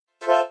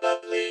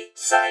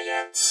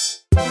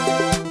Science.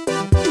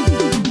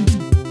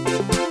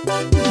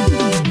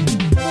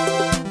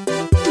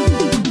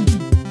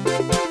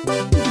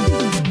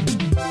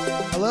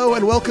 Hello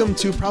and welcome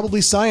to Probably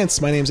Science.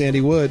 My name's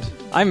Andy Wood.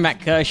 I'm Matt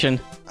Kirshen.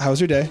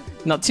 How's your day?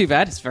 Not too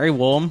bad. It's very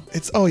warm.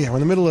 We're in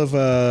the middle of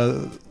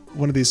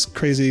one of these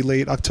crazy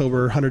late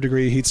October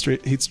 100-degree heat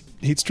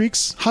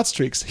strokes,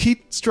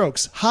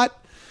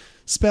 hot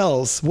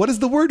spells. What is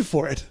the word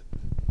for it?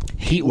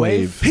 Heat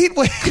wave. Heat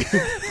wave.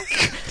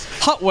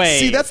 Hot wave.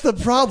 See, that's the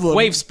problem.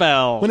 Wave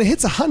spell. When it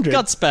hits 100,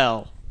 God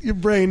spell. your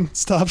brain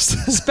stops.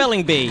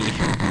 Spelling bee.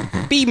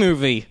 Bee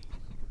movie.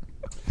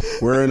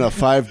 We're in a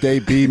 5-day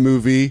B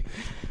movie.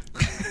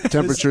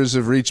 Temperatures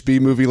have reached B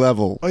movie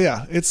level. Oh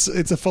yeah, it's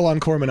a full-on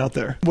Corman out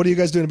there. What are you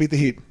guys doing to beat the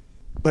heat?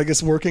 I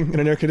guess working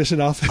in an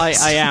air-conditioned office.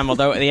 I am,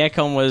 although the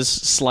aircon was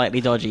slightly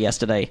dodgy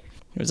yesterday.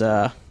 It was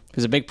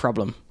a big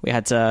problem. We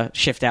had to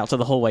shift out to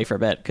the hallway for a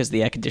bit because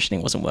the air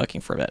conditioning wasn't working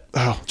for a bit.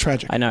 Oh,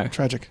 tragic. I know.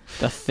 Tragic.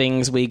 The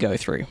things we go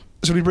through.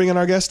 Should we bring in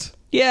our guest?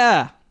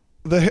 Yeah.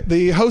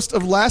 The host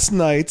of last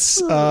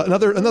night's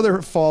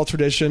another fall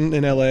tradition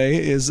in LA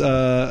is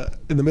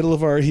in the middle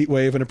of our heat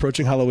wave and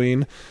approaching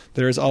Halloween.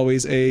 There is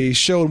always a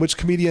show in which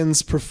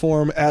comedians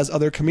perform as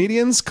other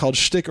comedians called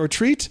Shtick or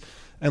Treat.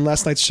 And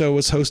last night's show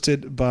was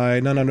hosted by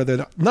none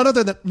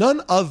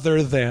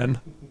other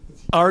than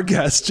our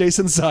guest,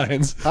 Jason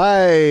Signs.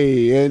 Hi,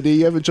 Andy.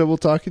 You having trouble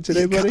talking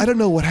today, buddy? I don't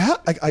know what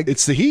happened.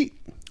 It's the heat.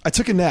 I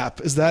took a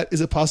nap. Is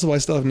it possible I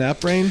still have nap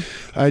brain?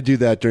 I do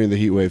that during the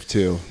heat wave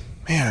too.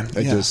 Man,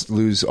 I just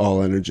lose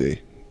all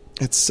energy.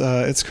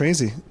 It's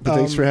crazy. But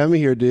thanks for having me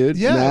here, dude.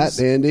 yeah, Matt,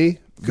 Andy,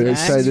 very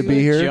excited to be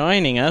here.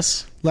 Joining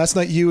us. Last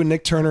night, you and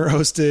Nick Turner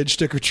hosted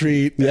Shtick or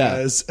Treat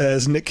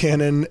as Nick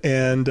Cannon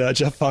and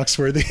Jeff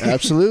Foxworthy.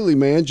 Absolutely,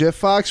 man. Jeff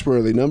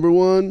Foxworthy,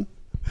 #1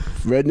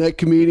 redneck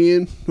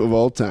comedian of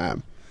all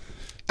time.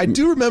 I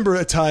do remember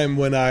a time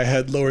when I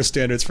had lower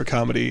standards for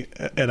comedy,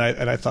 and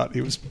I thought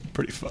he was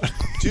pretty fun.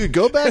 Dude,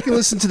 go back and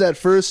listen to that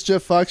first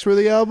Jeff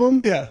Foxworthy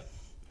album. Yeah,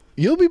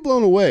 You'll be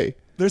blown away.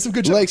 there's some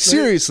good jokes. Like, right?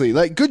 seriously,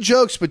 like good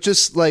jokes, but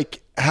just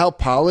like how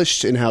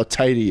polished and how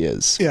tight he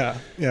is. Yeah.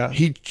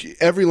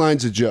 Every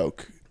line's a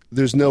joke.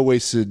 There's no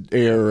wasted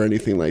air or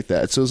anything like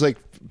that. So it's like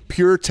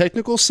pure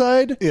technical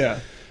side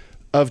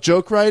of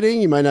joke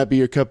writing. You might not be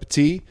your cup of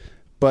tea,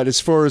 but as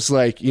far as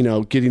like,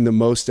 getting the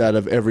most out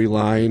of every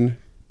line,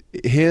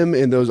 him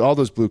and all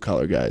those blue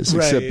collar guys,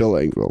 Right. except Bill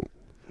Engvall.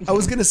 I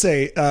was gonna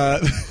say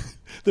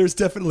there's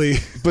definitely.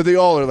 But they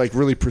all are like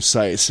really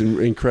precise and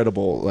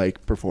incredible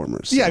like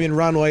performers. Yeah, I mean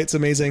Ron White's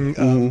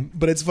amazing,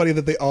 but it's funny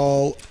that they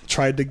all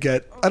tried to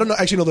get. I don't know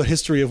actually know the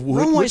history of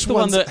Ron White's which the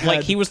one ones that,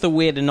 had, he was the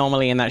weird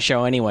anomaly in that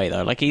show anyway,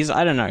 though. Like,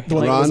 I don't know. the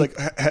one Like,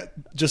 that was like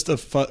just a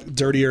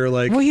dirtier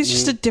like. well, he's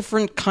just a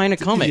different kind of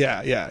comic.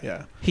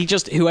 Yeah.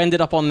 Who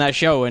ended up on that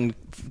show, and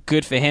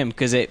good for him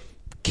because it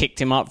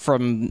kicked him up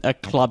from a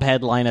club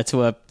headliner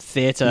to a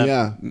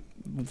theater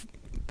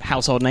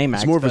household name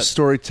act. He's more of a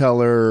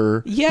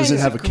storyteller. Yeah, doesn't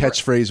he's have a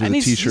catchphrase with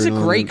a t-shirt He's a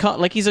on. great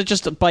he's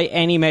just by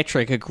any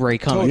metric a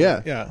great comic.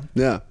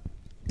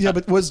 Yeah,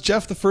 but was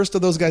Jeff the first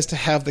of those guys to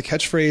have the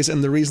catchphrase,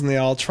 and the reason they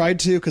all tried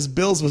to? Because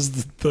Bill's was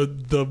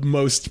the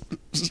most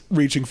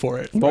reaching for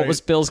it. What right? was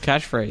Bill's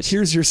catchphrase?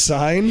 Here's your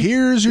sign.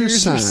 Here's your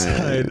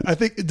sign. I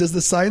think, does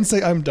the sign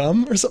say I'm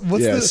dumb or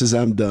something? It says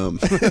I'm dumb.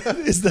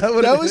 Is that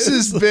what That it was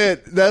is? his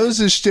bit. That was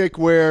his shtick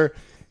where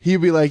he'd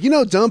be like,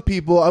 dumb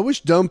people, I wish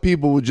dumb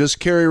people would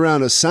just carry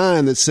around a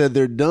sign that said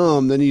they're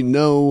dumb. Then you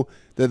know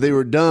that they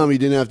were dumb. You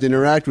didn't have to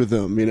interact with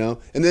them,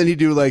 And then he'd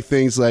do like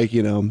things like,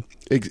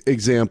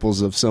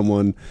 examples of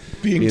someone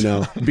being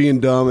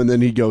dumb. And then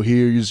he'd go,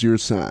 here's your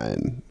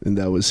sign. And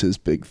that was his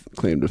big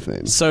claim to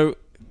fame. So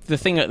the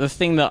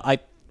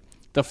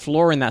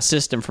flaw in that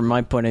system from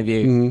my point of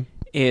view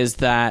is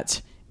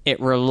that it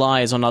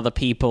relies on other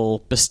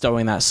people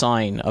bestowing that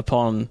sign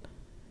upon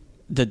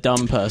the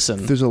dumb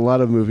person. There's a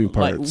lot of moving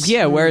parts.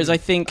 Whereas I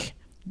think,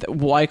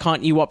 why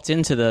can't you opt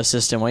into the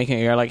system? Why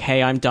can't you go like,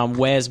 hey, I'm dumb,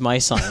 where's my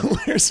sign?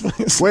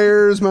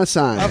 Where's my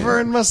sign? I've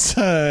earned my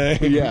sign.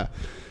 Yeah.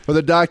 Well,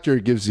 the doctor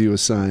gives you a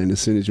sign as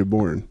soon as you're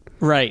born.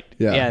 Right.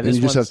 Yeah. And you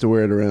just have to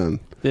wear it around.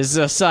 This is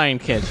a sign,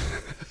 kid.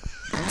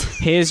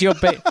 Here's your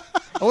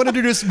I want to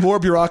introduce more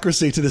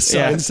bureaucracy to the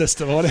sign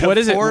system. I want to have what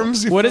is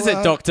forms. What is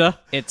it, doctor?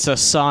 It's a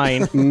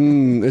sign.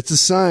 It's a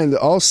sign.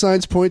 All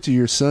signs point to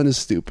your son is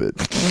stupid.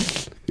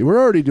 We're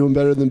already doing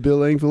better than Bill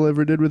Engvall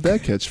ever did with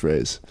that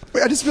catchphrase.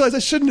 Wait, I just realized I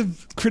shouldn't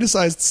have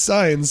criticized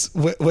signs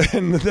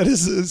when that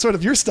is sort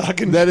of your stock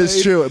in That trade.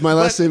 is true. My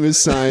last name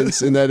is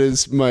Signs, and that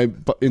is my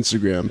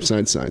Instagram,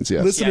 Signs,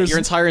 yes. Yeah, your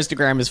entire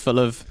Instagram is full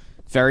of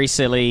very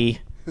silly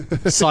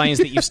signs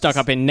that you've stuck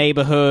up in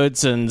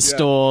neighborhoods and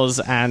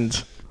stores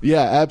and...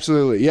 Yeah,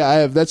 absolutely.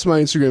 Yeah, that's my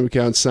Instagram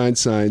account,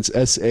 Signs,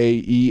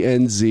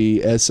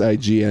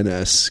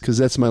 SAENZSIGNS, because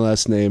that's my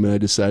last name, and I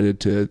decided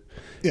to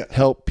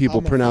help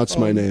people pronounce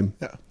my name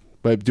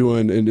by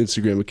doing an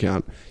Instagram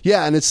account.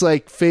 Yeah, and it's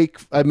like fake.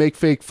 I make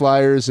fake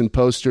flyers and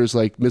posters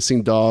like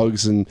missing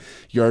dogs and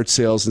yard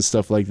sales and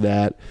stuff like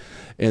that,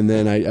 and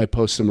then I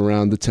post them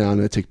around the town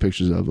and I take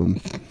pictures of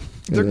them.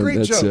 They're great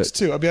that's jokes it.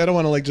 too. I mean, I don't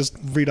want to like just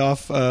read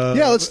off.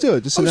 Yeah, let's do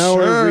it. Just an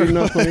hour of reading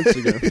off on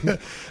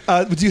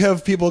Instagram. Do you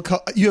have people?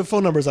 You have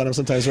phone numbers on them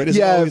sometimes, right? Is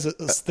it always a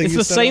thing It's you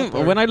the set same. up,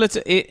 or- When I looked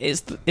at it,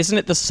 isn't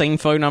it the same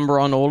phone number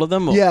on all of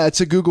them? Or? Yeah,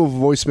 it's a Google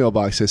voicemail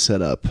box I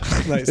set up.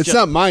 Nice. It's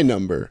not my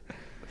number.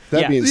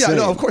 That'd be Yeah. insane. Yeah,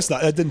 no, of course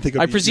not. I didn't think.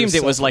 I presumed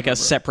it was like a number.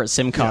 separate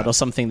SIM card or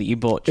something that you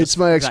bought. It's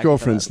my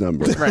ex-girlfriend's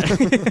number.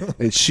 Right.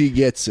 And she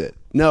gets it.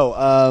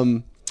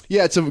 No,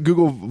 yeah, it's a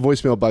Google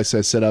voicemail box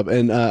I set up,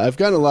 and I've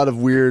gotten a lot of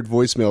weird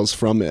voicemails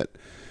from it,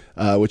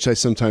 which I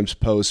sometimes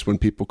post when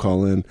people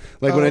call in.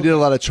 Like when I did a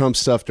lot of Trump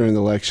stuff during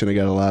the election, I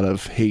got a lot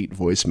of hate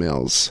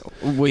voicemails.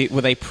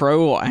 Were they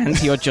pro or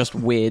anti or just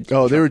weird?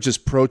 Oh, they were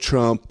just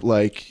pro-Trump,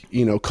 like,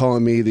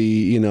 calling me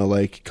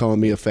calling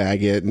me a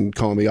faggot and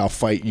calling me I'll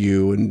fight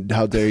you and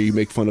how dare you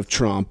make fun of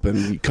Trump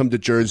and you come to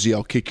Jersey,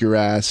 I'll kick your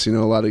ass, a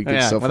lot of good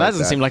Yeah, stuff well, like that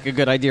doesn't seem like a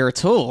good idea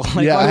at all.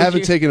 Like, yeah, why I would haven't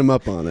you- taken him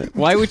up on it.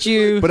 Why would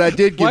you? But I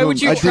did give Why him-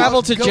 would you I did-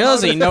 travel to Go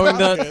Jersey on knowing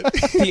about that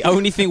the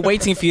only thing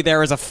waiting for you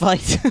there is a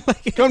fight?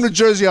 Like, Come to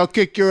Jersey, I'll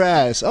kick your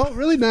ass. Oh,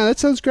 really? No, that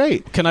sounds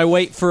great. can I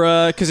wait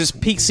for because it's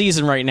peak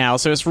season right now,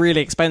 so it's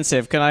really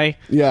expensive. Can I?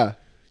 Yeah.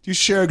 Do you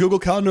share a Google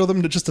Calendar with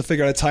them just to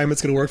figure out a time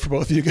it's going to work for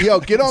both of you guys?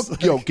 Get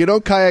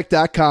on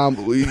kayak.com.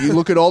 You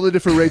look at all the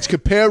different rates,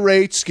 compare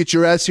rates, get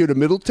your ass here to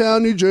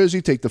Middletown, New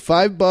Jersey, take the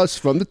 5 bus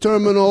from the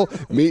terminal,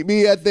 meet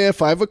me at there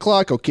 5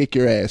 o'clock, I'll kick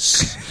your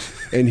ass.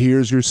 And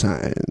here's your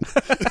sign.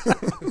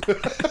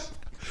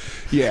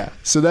 Yeah,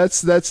 so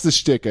that's the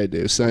shtick I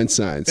do. Signs.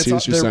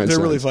 Here's your sign. They're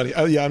really funny.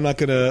 Yeah, I'm not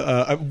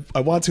gonna.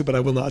 I want to, but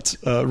I will not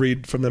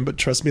read from them. But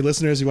trust me,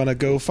 listeners, you want to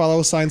go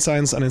follow Signs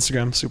on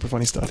Instagram. Super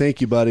funny stuff. Thank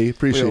you, buddy.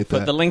 Appreciate We'll put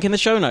that. the link in the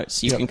show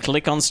notes. You can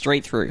click on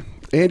straight through.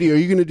 Andy, are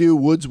you going to do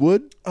Woods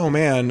Wood? Oh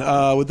man,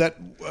 would that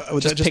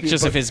Just be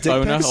pictures of his dick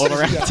boner pics? all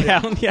around Yeah.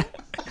 town. Yeah.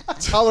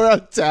 All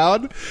around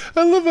town.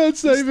 I love how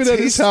it's not even at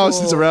his house.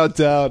 It's tasteful. around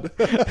town.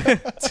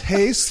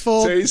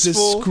 Tasteful,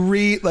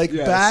 discreet, like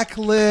Yes.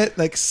 backlit,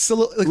 like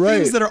Right.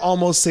 things that are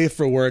almost safe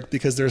for work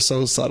because they're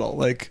so subtle.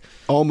 Like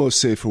Almost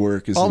safe for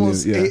work is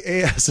almost the new,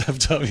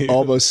 ASFW.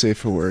 Almost safe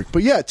for work.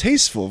 But yeah,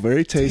 tasteful,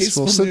 very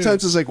tasteful. Tasteful Sometimes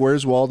nudes. it's like,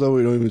 where's Waldo?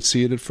 We don't even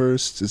see it at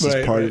first. It's Right,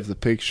 just part right. of the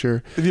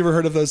picture. Have you ever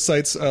heard of those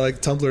sites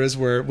like Tumblr is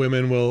where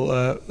women will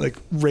like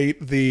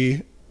rate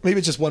the maybe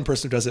it's just one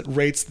person who does it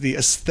rates the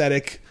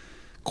aesthetic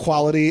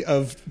quality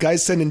of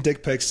guys sending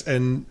dick pics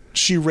and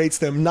she rates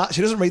them not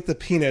she doesn't rate the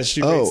penis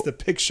she rates the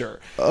picture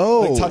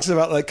like talks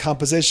about like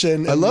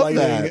composition and I love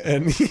lighting that.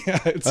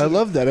 and I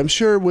love that. I'm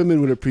sure women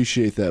would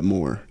appreciate that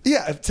more.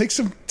 take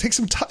some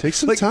time Take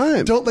some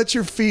time. don't let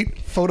your feet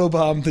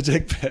photobomb the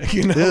dick pic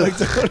like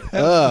don't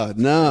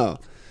have,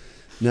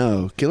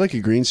 No. Get like a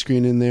green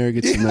screen in there.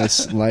 Get some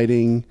nice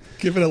lighting.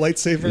 give it a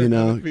lightsaber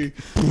That would be-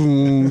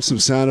 Boom, some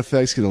sound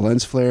effects. Get a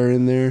lens flare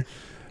in there.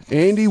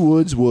 Andy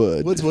Woods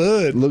Wood. Woods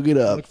Wood. Look it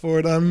up. Look for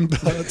it on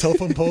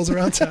telephone poles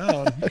around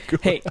town.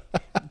 Hey,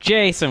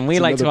 Jason, we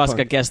like to another ask pun.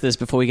 our guests this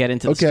before we get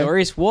into the Okay.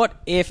 stories. What,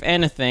 if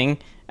anything,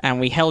 and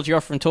we held you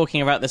off from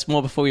talking about this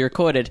more before we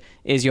recorded,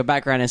 is your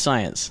background in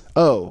science?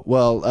 Oh,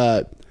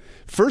 well,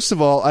 first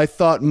of all, I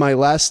thought my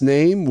last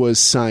name was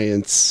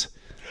Science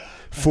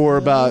for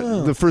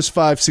about the first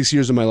 5-6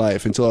 years of my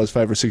life until I was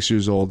 5 or 6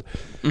 years old.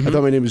 I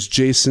thought my name was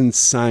Jason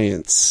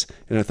Science,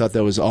 and I thought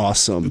that was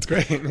awesome. That's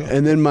great.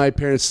 And then my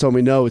parents told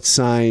me, no, it's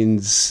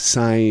Signs,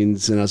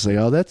 and I was like,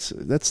 oh,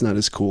 that's not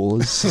as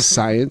cool as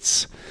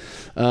Science.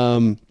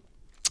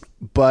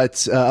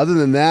 But other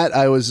than that,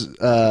 I was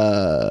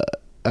a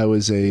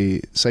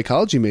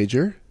psychology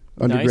major,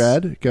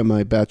 undergrad. Got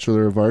my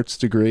Bachelor of Arts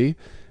degree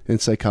in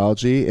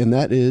psychology, and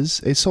that is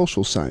a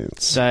social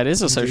science. That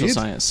is a social Indeed.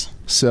 science.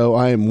 So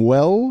I am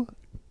well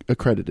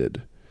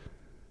accredited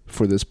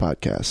for this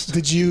podcast.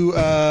 Did you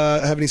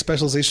have any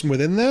specialization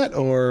within that,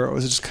 or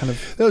was it just kind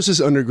of? That was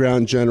just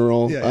underground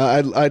general.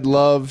 Yeah. I'd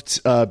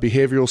loved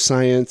behavioral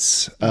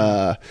science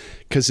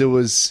because it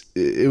was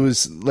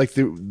like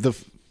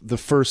the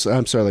first.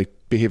 I'm sorry, like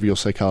behavioral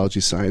psychology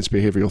science,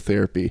 behavioral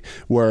therapy,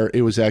 where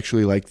it was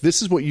actually like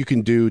this is what you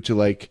can do to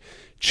like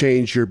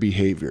change your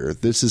behavior.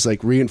 This is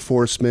like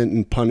reinforcement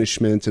and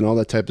punishment and all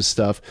that type of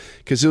stuff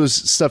because it was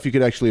stuff you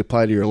could actually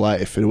apply to your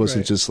life. And it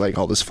wasn't Right. just like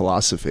all this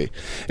philosophy.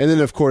 And then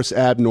of course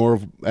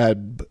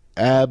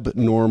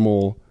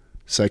abnormal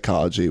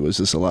psychology was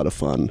just a lot of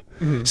fun.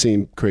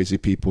 Seeing crazy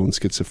people and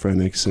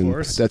schizophrenics and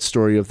course. that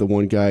story of the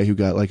one guy who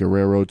got like a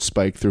railroad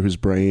spike through his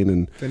brain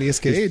and Phineas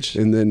Gage.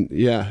 and then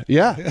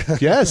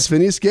yes,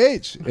 Phineas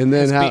Gage. And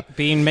then how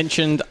Being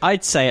mentioned,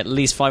 I'd say at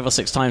least 5 or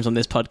 6 times on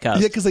this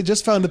podcast. Yeah, because they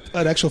just found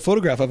an actual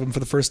photograph of him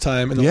for the first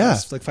time in the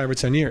last like 5 or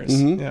 10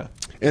 years. Yeah,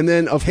 and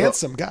then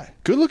handsome guy.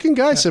 good looking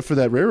guy except for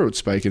that railroad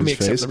spike in I mean,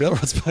 his except face. the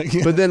railroad spike.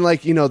 Yeah. But then,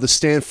 like, you know, the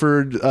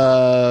Stanford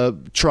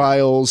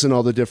trials and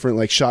all the different,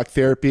 like, shock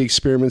therapy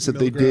experiments that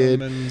they did.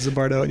 Milgram and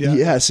Zimbardo. Yeah.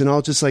 Yes, and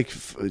all just, like,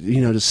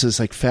 just this,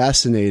 like,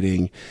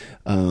 fascinating,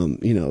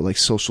 like,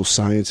 social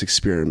science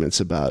experiments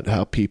about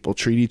how people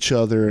treat each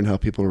other and how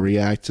people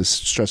react to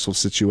stressful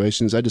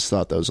situations. I just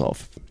thought that was all,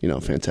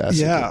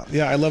 fantastic.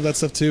 Yeah, I love that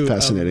stuff too.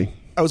 Fascinating.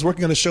 I was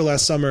working on a show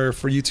last summer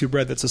for YouTube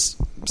Red that's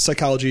a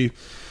psychology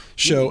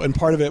show, and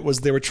part of it was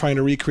they were trying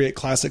to recreate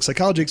classic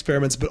psychology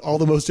experiments, but all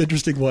the most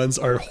interesting ones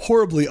are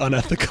horribly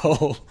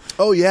unethical.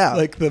 Oh yeah,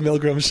 like the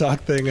Milgram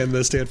shock thing and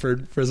the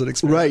Stanford prison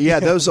experiment. Right? Yeah,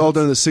 that was all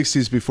done in the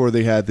 '60s before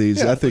they had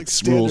these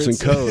ethics rules and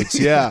codes.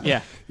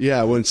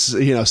 Yeah, when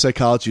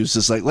psychology was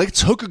just like,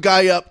 let's hook a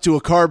guy up to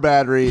a car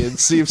battery and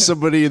see if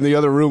somebody in the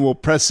other room will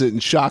press it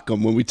and shock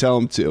him when we tell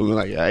him to. And we're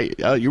like, hey,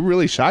 you're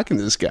really shocking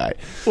this guy.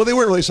 Well, they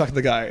weren't really shocking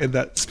the guy in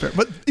that experiment,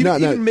 but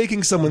even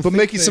making someone, but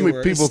making some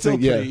people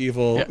think, pretty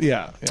evil.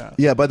 Yeah.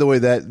 By the way,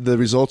 that the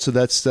results of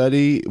that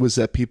study was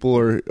that people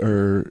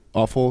are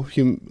awful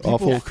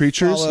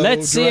creatures.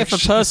 Let's see if a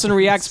person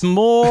reacts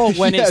more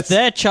when it's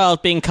their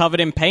child being covered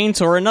in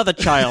paint or another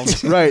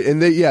child. Right,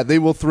 and they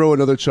will throw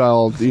another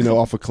child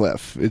off a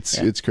cliff. It's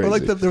crazy. Or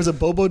like there was a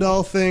Bobo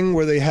doll thing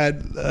where they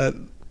had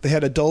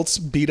adults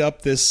beat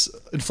up this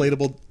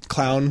inflatable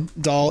clown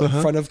doll in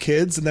front of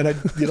kids, and then had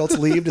the adults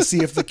leave to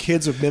see if the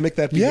kids would mimic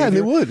that behavior. Yeah,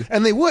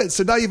 and they would.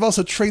 So now you've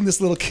also trained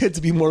this little kid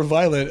to be more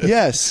violent.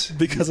 Yes,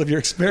 because of your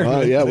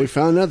experiment. We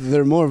found out that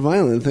they're more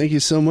violent. Thank you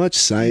so much,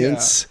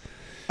 science. Yeah.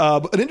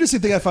 An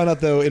interesting thing I found out,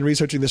 though, in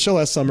researching the show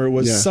last summer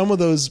was some of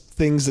those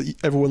things that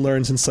everyone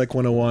learns in Psych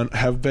 101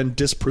 have been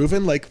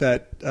disproven, like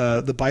that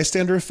the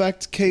bystander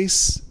effect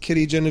case,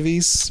 Kitty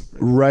Genovese.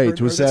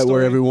 Right. Was that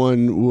where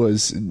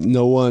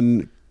no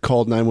one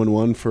called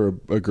 911 for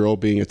a girl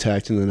being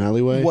attacked in an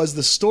alleyway? Was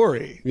the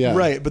story. Yeah.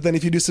 Right. But then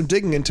if you do some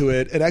digging into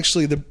it, and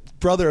actually the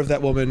brother of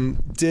that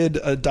woman did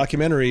a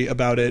documentary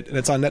about it, and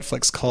it's on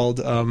Netflix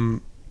called,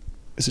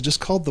 is it just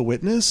called The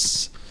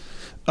Witness?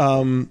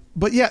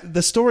 But yeah,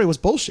 the story was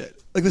bullshit.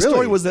 Like the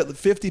story was that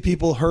 50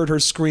 people heard her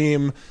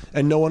scream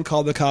and no one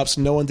called the cops,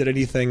 no one did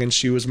anything, and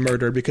she was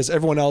murdered because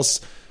everyone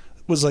else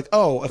was like,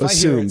 oh, if I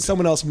hear it,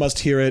 someone else must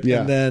hear it.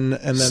 Yeah. And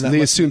then so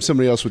they assumed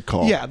somebody else would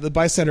call. Yeah, the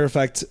bystander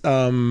effect.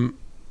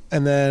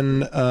 And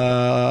then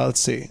let's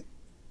see.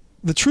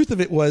 The truth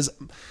of it was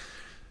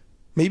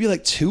maybe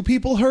like 2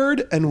 people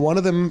heard, and one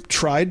of them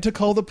tried to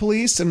call the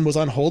police and was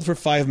on hold for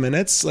 5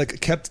 minutes. Like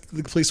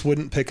the police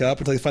wouldn't pick up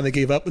until they finally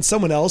gave up. And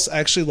someone else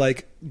actually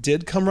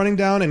did come running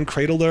down and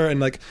cradled her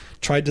and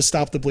tried to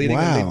stop the bleeding,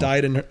 and they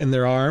died in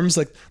their arms.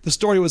 Like the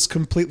story was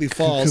completely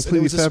false. Completely and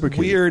it was this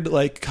fabricated.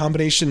 weird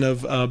combination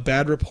of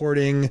bad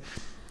reporting,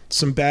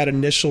 some bad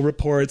initial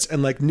reports,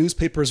 and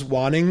newspapers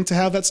wanting to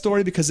have that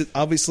story because it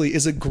obviously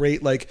is a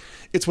great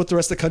it's what the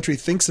rest of the country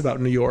thinks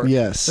about New York.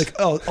 Yes.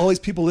 All these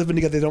people living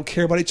together, they don't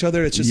care about each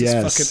other. It's just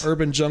this fucking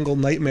urban jungle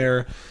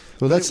nightmare.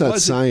 Well, that's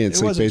not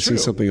science. Basing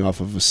something off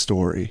of a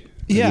story.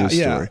 Yeah.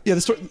 The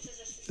story.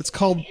 It's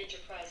called.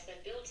 Enterprise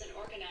that builds and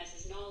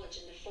organizes knowledge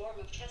in the form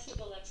of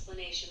testable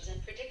explanations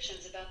and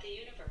predictions about the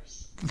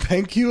universe.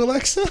 Thank you,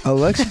 Alexa.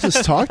 Alexa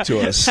just talked to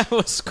us. That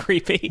was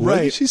creepy.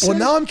 Right. Well,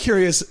 now I'm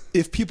curious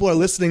if people are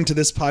listening to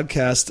this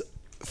podcast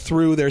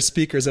through their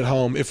speakers at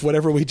home, if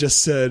whatever we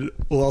just said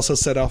will also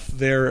set off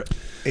their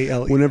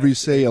ALE. Whenever you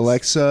say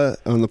Alexa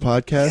on the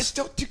podcast.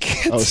 Yes, you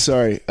can't. Oh,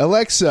 sorry.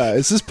 Alexa,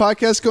 is this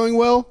podcast going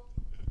well?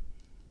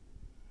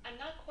 I'm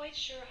not quite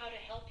sure how to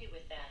help you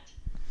with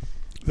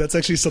that. That's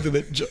actually something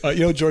that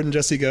Jordan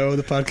Jesse Go,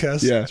 the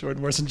podcast. Yeah.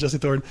 Jordan Morrison, Jesse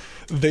Thorne.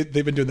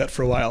 They've been doing that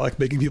for a while,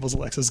 making people's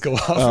Alexas go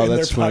off in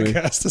their funny.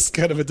 podcast. It's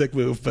kind of a dick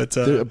move, but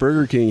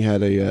Burger King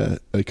had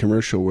a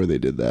commercial where they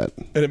did that,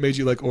 and it made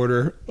you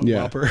order a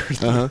Whopper.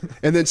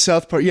 And then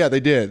South Park, they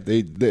did. They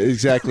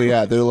exactly.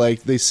 Yeah,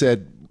 they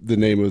said the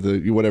name of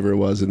the whatever it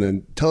was, and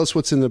then tell us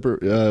what's in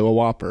the a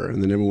Whopper,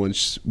 and then everyone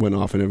went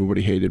off, and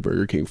everybody hated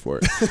Burger King for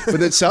it. But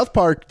then South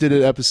Park did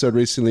an episode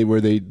recently where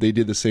they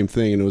did the same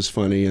thing, and it was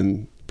funny,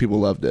 and people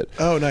loved it.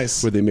 Oh,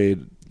 nice. Where they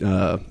made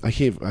I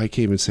can't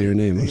even say her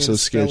name. I'm so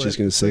scared she's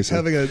going to say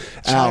something. Having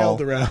a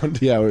child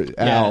around. Yeah,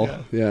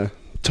 Al. Yeah,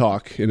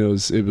 talk, and it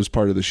was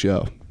part of the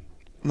show.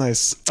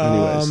 Nice.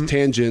 Anyways,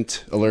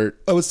 tangent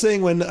alert. I was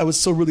saying when I was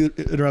so really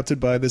interrupted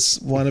by this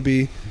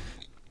wannabe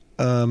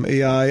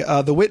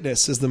AI. The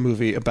Witness is the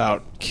movie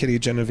about Kitty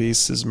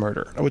Genovese's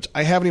murder, which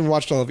I haven't even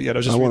watched all of it yet.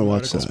 I want to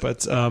watch that. But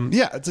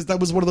that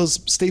was one of those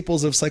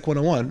staples of Psych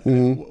 101.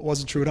 Mm-hmm. It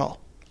wasn't true at all.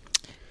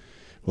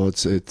 Well,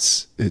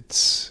 it's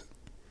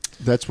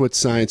that's what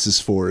science is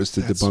for, is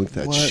to debunk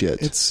that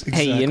shit. Exactly.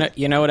 Hey,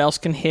 you know what else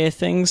can hear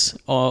things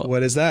or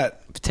what is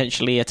that?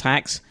 Potentially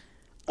attacks?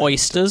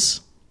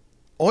 Oysters.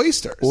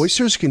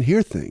 Oysters can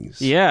hear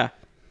things. Yeah.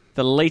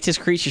 The latest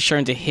creature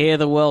shown to hear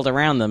the world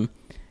around them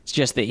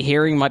suggests that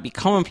hearing might be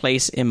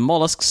commonplace in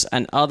mollusks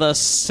and other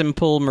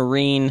simple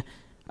marine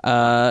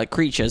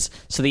creatures,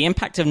 so the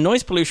impact of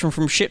noise pollution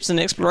from ships and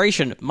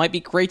exploration might be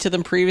greater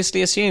than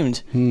previously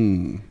assumed.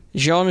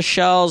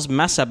 Jean-Charles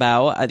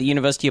Massabau at the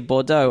University of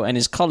Bordeaux and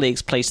his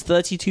colleagues placed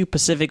 32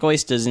 Pacific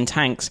oysters in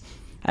tanks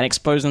and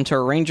exposed them to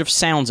a range of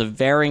sounds of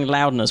varying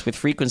loudness with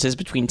frequencies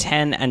between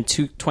 10 and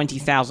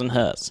 20,000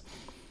 hertz.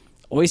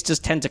 Oysters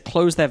tend to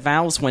close their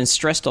valves when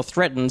stressed or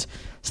threatened,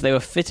 so they were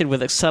fitted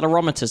with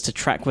accelerometers to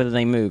track whether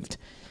they moved.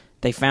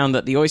 They found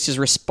that the oysters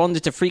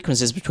responded to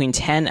frequencies between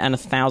 10 and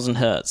 1,000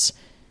 hertz.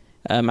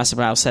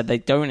 Massabau said they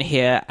don't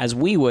hear as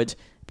we would,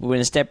 but would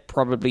instead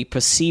probably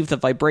perceive the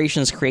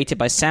vibrations created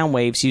by sound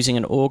waves using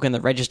an organ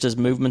that registers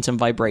movement and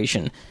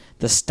vibration,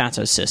 the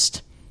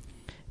statocyst.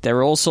 There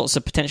are all sorts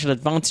of potential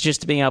advantages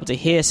to being able to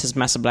hear, says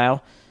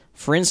Massenblau.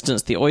 For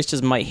instance, the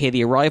oysters might hear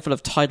the arrival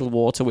of tidal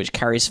water which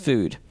carries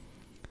food.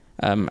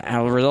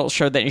 Our results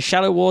showed that in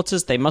shallow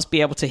waters, they must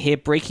be able to hear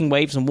breaking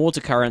waves and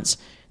water currents.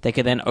 They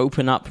could then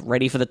open up,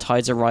 ready for the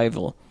tide's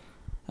arrival.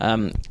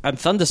 And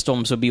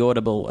thunderstorms would be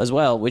audible as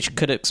well, which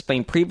could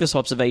explain previous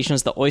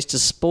observations that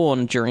oysters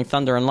spawn during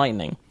thunder and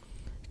lightning.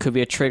 It could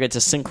be a trigger to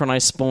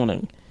synchronize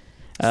spawning.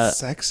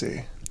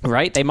 Sexy.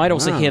 Right? They might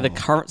also hear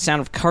the sound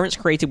of currents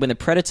created when the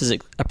predators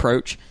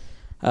approach,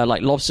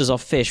 like lobsters or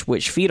fish,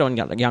 which feed on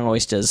young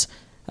oysters.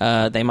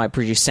 They might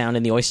produce sound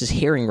in the oyster's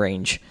hearing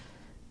range.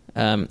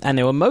 And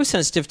they were most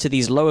sensitive to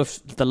the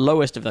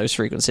lowest of those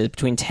frequencies,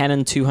 between 10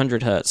 and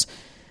 200 hertz,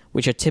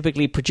 which are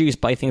typically produced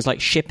by things like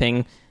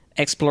shipping,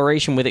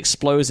 exploration with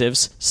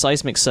explosives,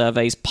 seismic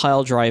surveys,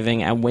 pile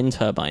driving, and wind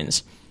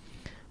turbines.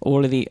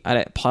 All of the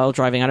pile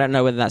driving, I don't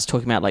know whether that's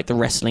talking about like the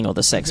wrestling or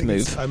the sex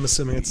move. I'm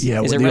assuming it's...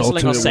 Yeah, Is when it the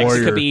wrestling or Ultimate sex?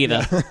 Warrior, It could be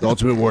either. The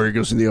Ultimate Warrior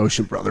goes in the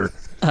ocean, brother.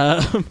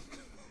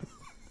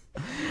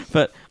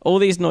 But all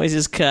these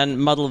noises can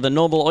muddle the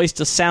normal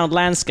oyster sound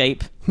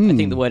landscape. I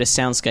think the word is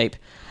soundscape.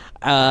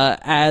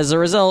 As a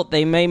result,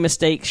 they may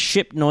mistake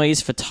ship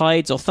noise for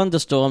tides or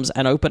thunderstorms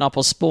and open up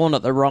or spawn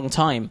at the wrong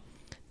time.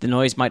 The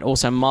noise might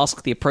also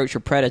mask the approach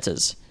of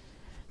predators.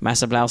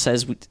 Massenblau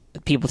says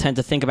people tend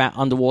to think about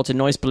underwater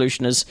noise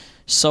pollution as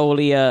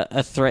solely a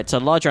threat to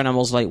larger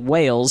animals like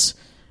whales.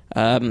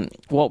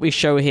 What we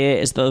show here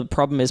is the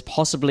problem is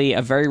possibly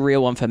a very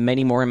real one for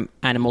many more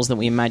animals than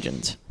we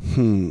imagined.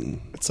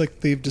 It's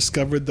like they've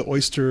discovered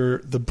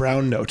the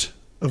brown note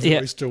of the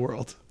oyster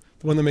world.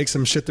 The one that makes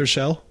them shit their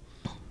shell.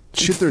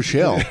 Shit their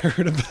shell.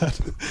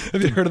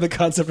 Have you heard of the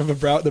concept of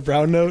the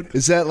brown note?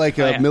 Is that like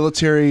a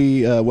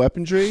military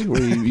weaponry where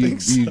you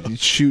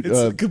shoot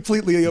It's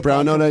completely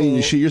brown note at you and you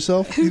apocryphal. shoot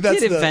yourself? Who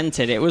did invent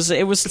it? It was.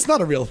 It's not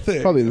a real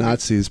thing. Probably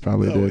Nazis.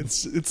 Probably No, did.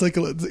 it's like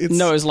it's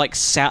No, it was like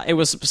it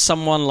was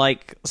someone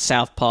like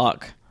South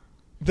Park.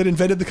 that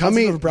invented the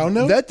concept of a brown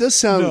note. that does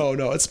sound.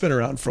 No, it's been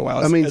around for a while.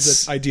 I mean,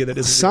 as an idea that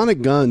isn't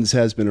Sonic guns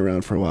has been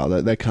around for a while.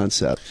 That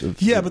concept of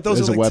but those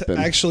as are a like weapon.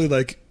 to actually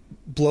like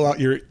blow out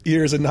your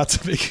ears and not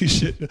to make you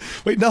shit.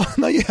 Wait, now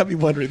you have me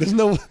wondering.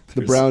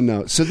 The brown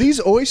note. So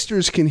these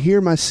oysters can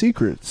hear my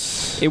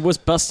secrets. It was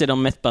busted on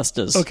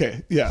MythBusters.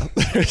 Okay, yeah,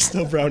 there's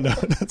no brown note.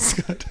 That's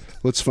good.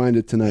 Let's find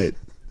it tonight.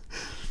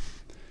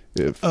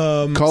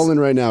 Call in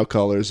right now,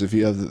 callers, if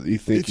you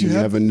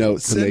have a note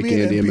to send make me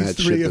an Andy and Matt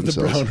MP3 shit of the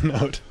themselves. brown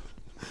note.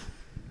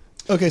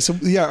 Okay, so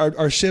yeah,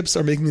 our ships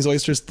are making these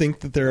oysters think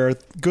that there are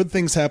good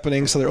things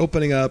happening, so they're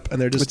opening up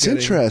and they're just. It's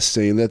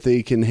interesting that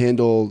they can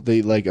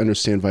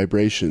understand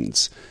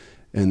vibrations,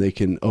 and they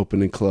can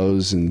open and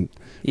close and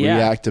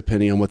react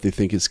depending on what they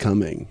think is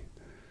coming.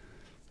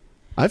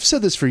 I've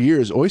said this for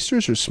years.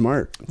 Oysters are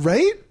smart,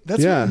 right?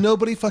 That's Yeah. what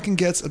nobody fucking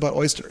gets about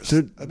oysters.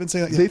 I've been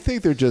saying that. They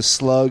think they're just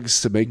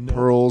slugs to make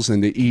pearls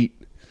and to eat,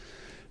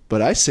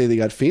 but I say they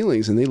got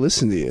feelings and they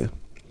listen to you.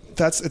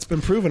 It's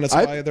been proven. That's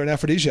why they're an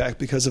aphrodisiac,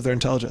 because of their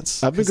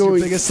intelligence. I've been It's your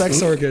going- biggest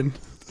sex organ.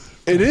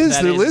 It is.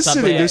 That They're is listening.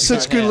 something They're I such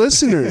can't good get.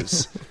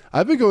 listeners.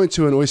 I've been going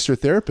to an oyster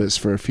therapist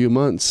for a few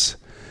months,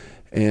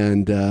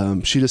 and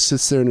she just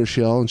sits there in her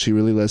shell and she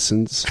really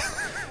listens.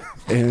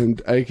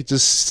 And I could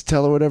just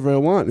tell her whatever I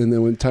want, and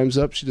then when time's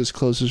up, she just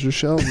closes her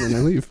shell and then I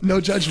leave. No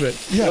judgment.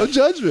 Yeah, No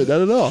judgment,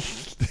 not at all.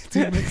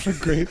 dude, make for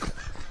great.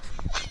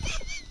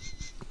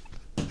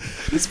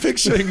 Just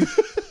picturing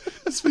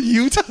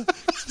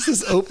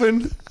this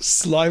open,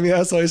 slimy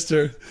ass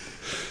oyster.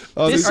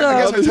 Oh, This, this, uh, I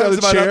guess oh, our this time's on a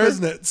about up, chair?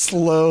 isn't it?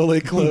 Slowly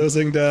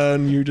closing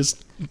down. You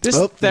just This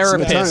Oh, it's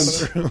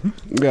therapist, time.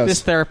 Yes.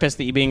 this therapist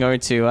that you've been going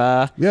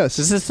to, Yes.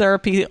 does this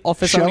therapy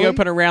office only Shelley?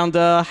 open around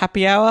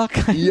happy hour?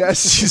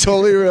 Yes, she's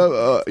only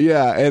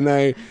and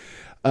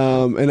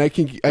I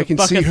can Bucket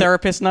see her.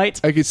 therapist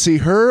night? I could see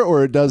her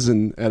or a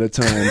dozen at a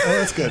time.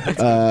 Oh, that's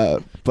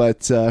good.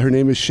 But her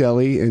name is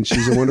Shelley, and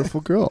she's a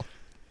wonderful girl.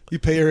 You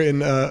pay her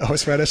in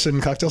horseradish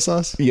and cocktail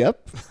sauce.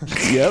 Yep.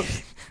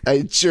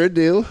 I sure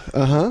do.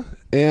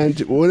 And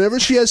whenever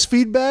she has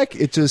feedback,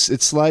 it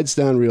slides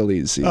down real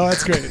easy. Oh,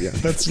 that's great. Yeah,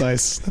 that's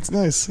nice. That's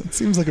nice. It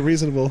seems like a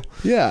reasonable.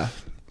 Yeah.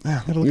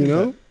 Yeah, gotta look You at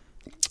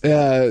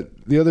know?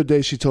 The other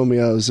day she told me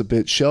I was a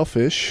bit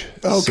shellfish.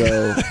 Oh,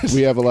 so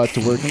we have a lot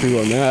to work through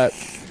on that.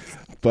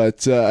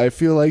 But I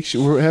feel like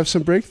we'll have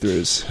some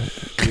breakthroughs,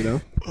 you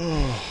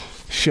know?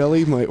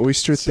 Shelley, my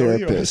oyster that. So you're a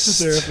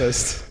therapist.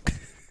 therapist.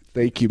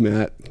 Thank you,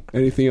 Matt.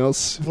 Anything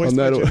else Voiced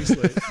on by that? Jenny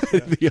Slate. Yeah.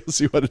 Anything else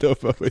you want to know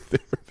about my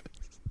therapist?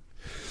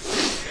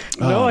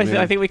 No, Oh, I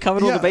man. think we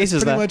covered all Yeah, the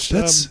bases pretty there. much.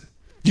 That's.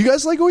 Do you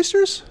guys like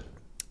oysters?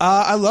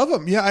 I love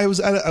them. Yeah, I was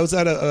at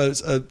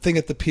a thing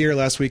at the pier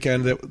last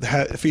weekend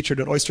that featured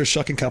an oyster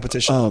shucking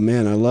competition. Oh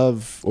man, I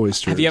love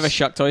oysters. Have you ever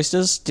shucked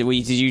oysters? Did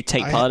you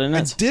take part in I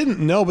it? didn't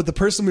know, but the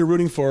person we were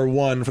rooting for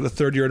won for the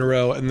third year in a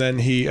row, and then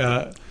he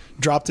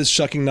dropped his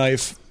shucking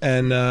knife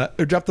and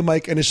or dropped the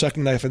mic and his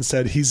shucking knife and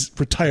said he's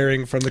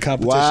retiring from the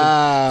competition.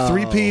 Wow.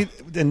 3-peat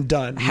and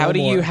done. How No do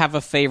more. you have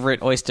a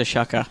favorite oyster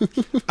shucker?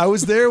 I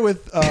was there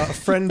with a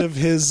friend of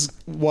his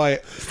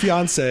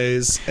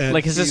fiance's. And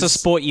Like, is this a he's-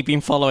 sport you've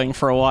been following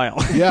for a while?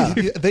 Yeah.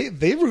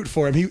 They root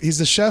for him. He's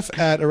the chef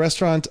at a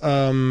restaurant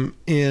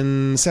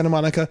in Santa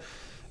Monica.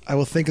 I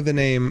will think of the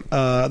name.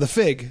 The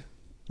Fig.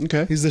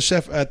 Okay. He's the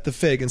chef at the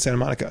Fig in Santa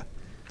Monica,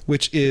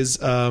 which is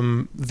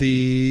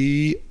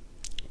the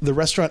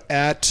restaurant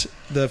at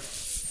the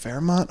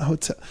Fairmont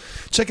Hotel.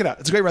 Check it out.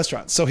 It's a great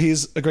restaurant. So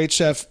he's a great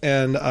chef,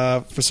 and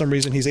for some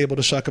reason he's able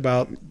to shuck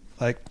about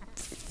like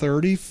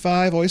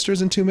 35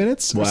 oysters in 2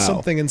 minutes. Wow. Or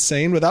something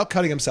insane without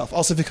cutting himself.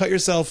 Also, if you cut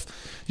yourself,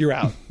 you're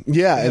out.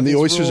 Yeah, They have and the these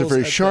oysters are rules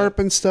very at sharp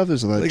and stuff.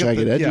 There's a lot They of got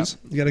jagged edges.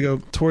 Yeah, you got to go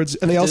towards.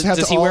 And they also have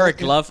Does to he wear all- a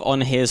glove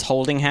on his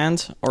holding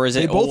hand, or is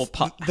They it all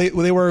both they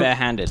were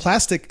barehanded?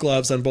 plastic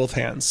gloves on both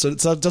hands, so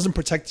it doesn't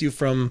protect you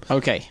from.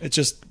 Okay. It's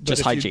just but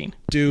Just if you hygiene.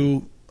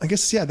 Do I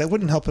guess that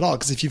wouldn't help at all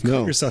because if you've cut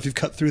No. yourself, you've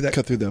cut through that.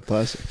 Cut through that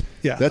plastic.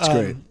 Yeah, That's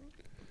great.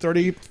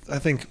 30, I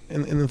think,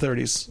 in the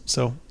 30s.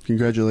 So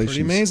Congratulations.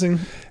 pretty amazing.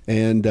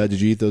 And did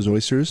you eat those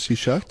oysters you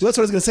shucked? Well, that's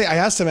what I was going to say. I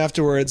asked him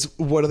afterwards,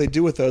 what do they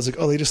do with those? Like,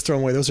 oh, they just throw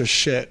them away. Those are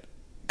shit.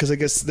 Because I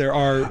guess there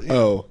are.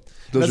 Oh,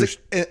 and I those was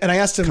are like- and I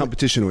asked him.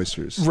 competition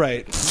oysters.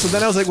 Right. So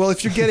then I was like, well,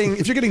 if you're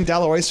getting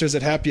Dollar oysters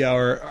at happy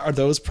hour, are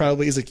those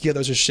probably? He's like, yeah,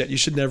 those are shit. You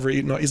should never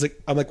eat. No, he's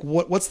like, I'm like,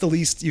 what's the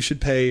least you should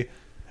pay,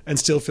 and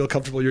still feel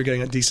comfortable you're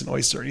getting a decent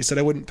oyster? And he said,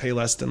 I wouldn't pay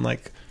less than I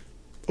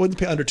wouldn't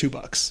pay under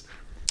 $2.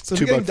 So if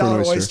you're getting $2 for an Dollar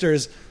oyster.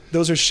 oysters,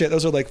 those are shit.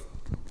 Those are like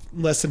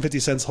less than 50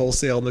 cents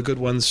wholesale, and the good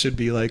ones should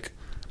be like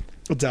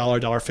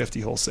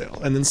 $1.50 wholesale,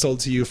 and then sold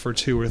to you for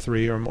 2 or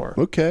 3 or more.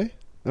 Okay.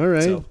 All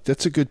right. So-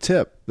 That's a good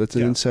tip. That's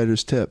an Yeah.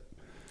 insider's tip.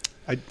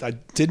 I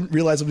didn't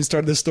realize when we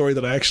started this story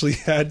that I actually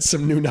had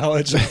some new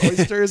knowledge of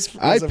oysters.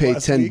 I as of pay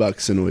last $10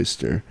 week. an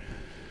oyster.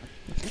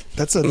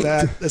 That's a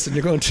bad. Listen,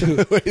 you're going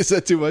to. Wait, is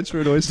that too much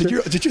for an oyster?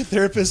 Did your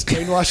therapist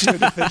brainwash you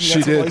into thinking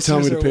She that's what did tell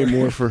me oysters to are pay worth?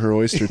 more for her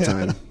oyster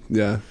time.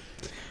 Yeah.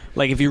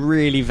 Like, if you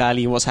really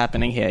value what's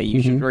happening here,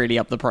 you should really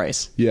up the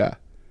price. Yeah.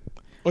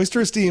 Oyster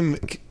esteem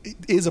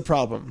is a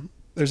problem.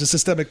 There's a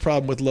systemic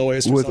problem with low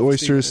oyster With self-esteem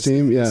oyster in this-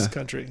 esteem, in this yeah.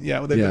 country. Yeah,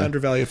 they've been Yeah.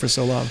 undervalued for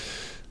so long.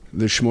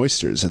 They're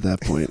schmoisters at that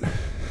point.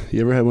 You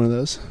ever had one of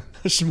those?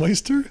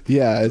 Schmoister?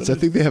 Yeah, I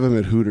think they have them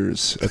at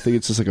Hooters. I think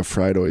it's just like a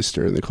fried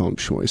oyster, and they call them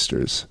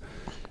schmoisters.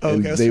 Oh, And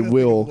okay, I was they trying to think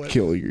will of what-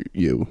 kill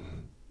you.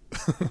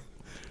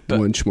 But-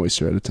 One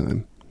schmoister at a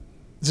time.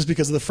 Just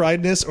because of the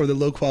friedness or the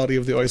low quality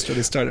of the oyster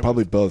they started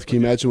Probably both. Can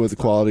you imagine what the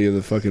quality of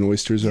the fucking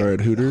oysters are at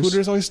with. Hooters?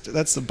 Hooters oyster,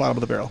 that's the bottom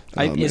of the barrel.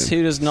 Is man.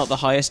 Hooters not the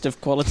highest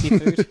of quality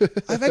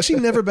food? I've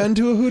actually never been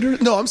to a Hooters.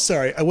 No, I'm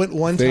sorry. I went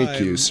one time.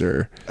 Thank you,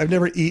 sir. I've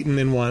never eaten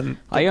in one.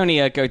 I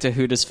only go to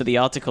Hooters for the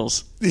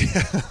articles.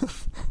 Yeah.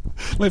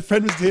 My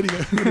friend was dating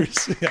a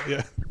Hooters.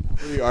 Yeah.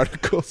 The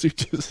articles you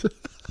just.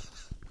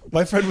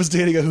 My friend was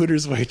dating a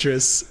Hooters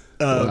waitress.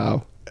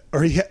 Wow.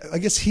 Or I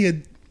guess he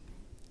had.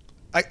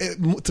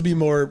 To be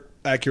more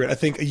accurate, I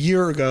think a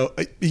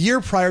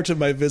year prior to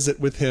my visit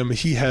with him,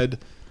 he had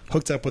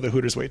hooked up with a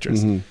Hooters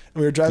waitress. And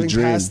we were driving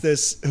dream. past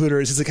this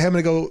Hooters. He's like, hey, I'm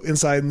going to go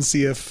inside and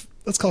see if.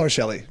 Let's call her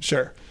Shelly.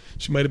 Sure.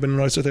 She might have been an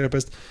oyster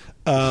therapist.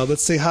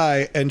 Let's say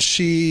hi. And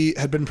she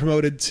had been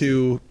promoted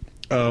to.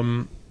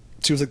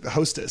 She was like the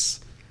hostess.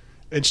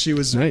 And she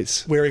was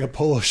Nice. wearing a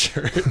polo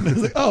shirt. And I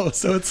was like, oh,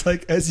 so it's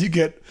like as you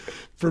get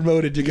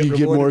promoted, you get You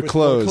get rewarded more with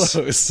clothes.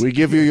 More clothes. We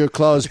give you your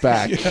clothes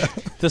back.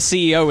 The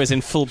CEO is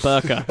in full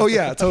burqa. Oh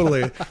yeah,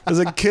 totally. There's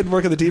a kid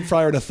working the deep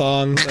fryer in a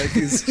thong, like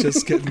he's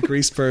just getting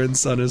grease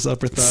burns on his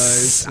upper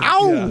thighs.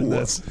 Ow! Yeah,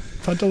 that's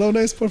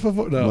pantalones, por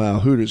favor. No. Wow,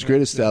 Hooters,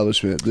 great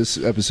establishment. This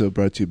episode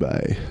brought to you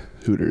by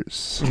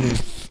Hooters.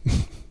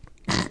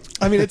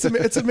 I mean, it's a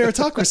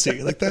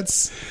meritocracy. Like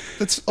that's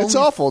It's only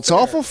awful. It's fair.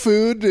 awful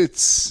food.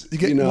 It's You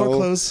get more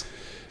clothes.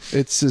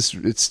 It's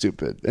it's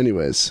stupid.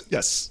 Anyways,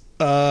 Yes.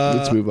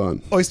 let's move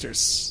on.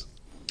 Oysters.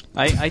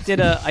 I did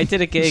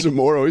a gig. Some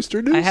more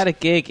oyster news. I had a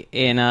gig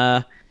in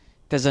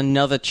there's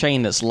another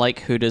chain that's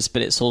like Hooters,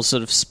 but it's all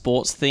sort of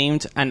sports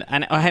themed, and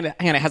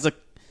it has a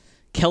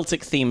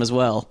Celtic theme as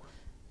well.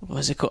 What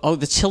was it called? Oh,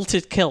 the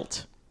Tilted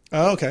Kilt.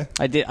 Oh, okay.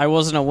 I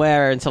wasn't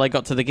aware until I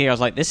got to the gig. I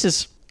was like, this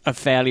is a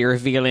fairly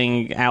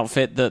revealing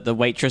outfit that the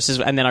waitress is,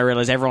 and then I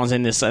realized everyone's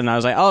in this, and I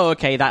was like, oh,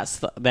 okay,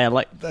 they're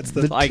like That's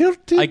the I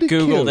Tilted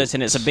googled Kilt. this,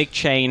 and it's a big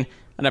chain,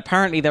 and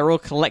apparently they're all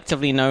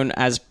collectively known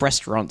as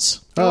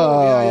restaurants,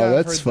 Oh,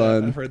 I've that's heard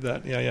fun. That. I've heard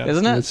that. Yeah.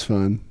 isn't it? That's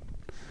fun.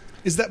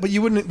 Is that? But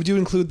you wouldn't? Would you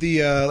include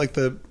the like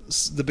the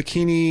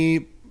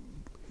bikini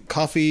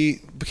coffee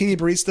bikini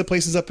barista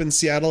places up in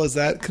Seattle? Is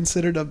that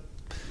considered a?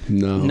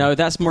 No,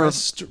 that's more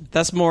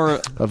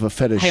Of a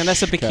fetish. Hey, and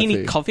that's a bikini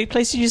cafe. coffee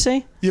place, did you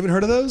say? You haven't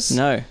heard of those?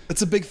 No.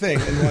 It's a big thing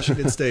in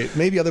Washington State.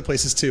 Maybe other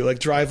places too, like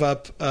drive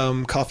up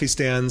coffee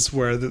stands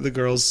where the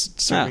girls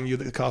serving you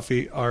the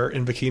coffee are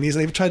in bikinis.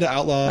 And they've tried to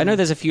outlaw. I know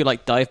there's a few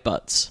like dive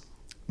butts.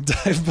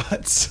 dive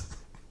butts.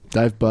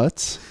 Dive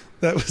butts.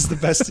 That was the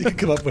best you could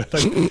come up with.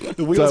 Like,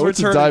 the wheels were What's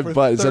a turning dive for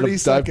butt? Is that 30 a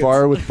dive seconds.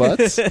 bar with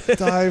butts?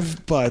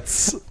 Dive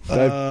butts.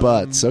 Dive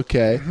butts.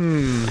 Okay.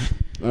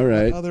 All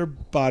right. Other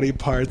body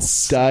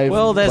parts. Dive.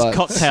 Well, there's butts.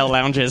 cocktail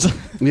lounges.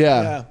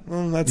 Yeah. Yeah.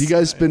 Well, that's You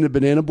guys been to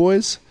Banana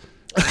Boys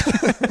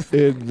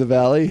in the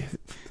Valley?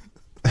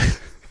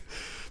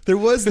 There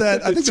was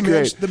that. I think It's the man,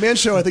 great. the Man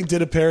Show, I think,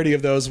 did a parody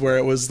of those where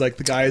it was like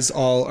the guys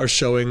all are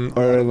showing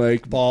Or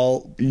like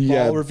ball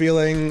Yeah.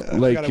 revealing. I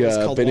like forgot it was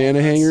called banana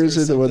walnuts hangers or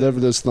something. whatever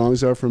those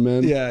thongs are for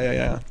men?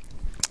 Yeah.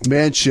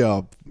 Man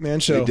Show. Man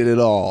Show. They did it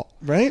all.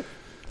 Right?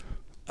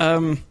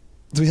 Do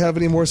we have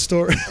any more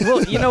stories?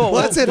 Well, you know what?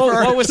 Well, that's it While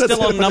for- we're that's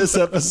still it on for this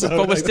episode,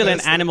 but we're I still in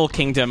guess. Animal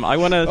Kingdom. I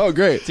want to Oh,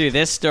 great. do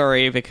this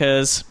story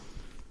because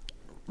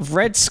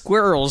red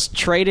squirrels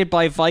traded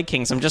by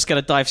Vikings. I'm just going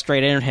to dive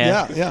straight in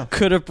here. Yeah.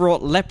 Could have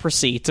brought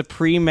leprosy to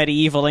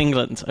pre-medieval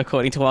England,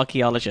 according to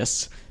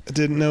archaeologists. I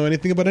didn't know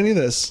anything about any of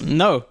this.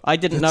 No, I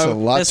didn't That's know. a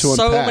lot There's to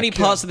so unpack. many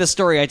parts of the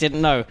story I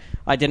didn't know.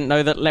 I didn't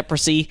know that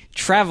leprosy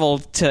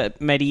traveled to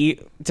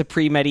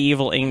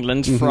pre-medieval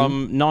England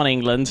from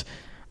non-England.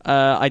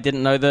 I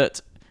didn't know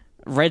that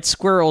red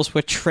squirrels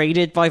were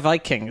traded by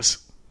Vikings.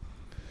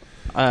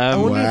 I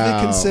wonder if Wow.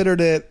 they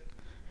considered it.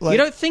 Like, You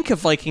don't think of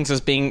Vikings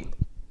as being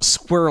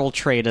squirrel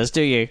traders,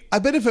 do you? I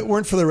bet if it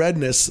weren't for the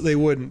redness, they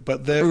wouldn't.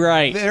 But they're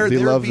Right. They're, They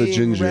they're love the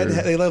being ginger.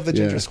 They love the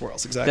ginger Yeah.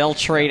 squirrels. Exactly. They'll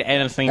trade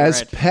anything As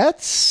red.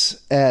 pets,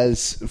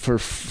 as for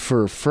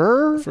fur,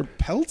 for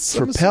pelts.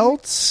 for I'm assuming?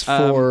 pelts,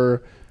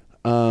 for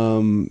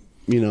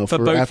for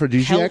both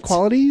aphrodisiac pelt-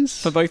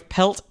 qualities. For both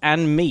pelt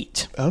and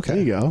meat. Okay.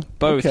 There you go.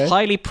 Both Okay.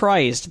 highly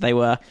prized they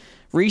were.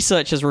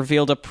 Researchers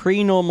revealed a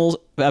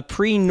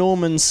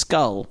pre-Norman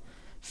skull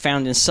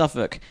found in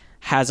Suffolk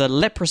has a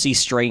leprosy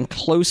strain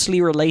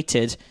closely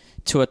related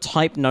to a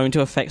type known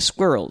to affect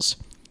squirrels.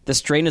 The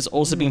strain has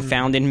also been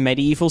found in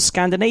medieval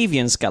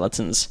Scandinavian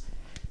skeletons.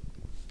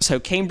 So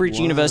Cambridge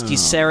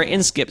University's Sarah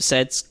Inskip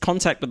said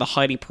contact with the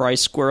highly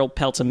prized squirrel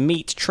pelt and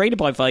meat traded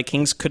by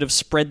Vikings could have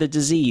spread the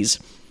disease.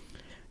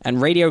 And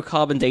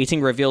radiocarbon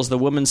dating reveals the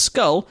woman's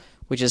skull,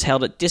 which is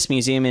held at Dis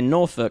Museum in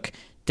Norfolk,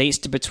 dates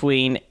to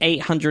between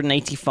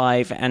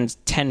 885 and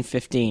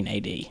 1015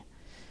 AD,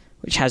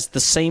 which has the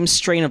same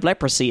strain of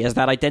leprosy as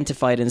that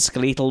identified in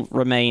skeletal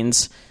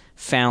remains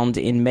found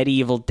in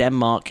medieval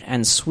Denmark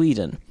and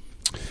Sweden.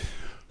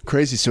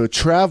 Crazy. So it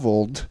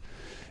traveled,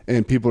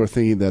 and people are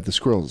thinking that the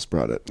squirrels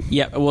brought it.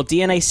 Yeah, well,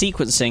 DNA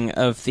sequencing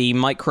of the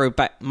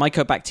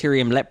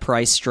Mycobacterium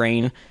leprae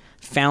strain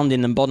found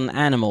in the modern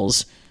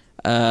animals.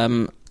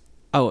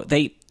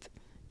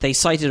 They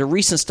cited a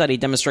recent study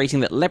demonstrating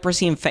that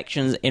leprosy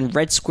infections in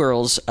red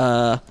squirrels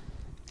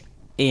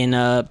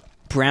in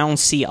Brown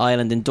Sea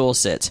Island in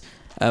Dorset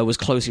was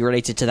closely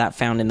related to that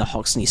found in the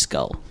Hoxne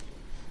skull.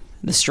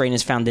 The strain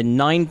is found in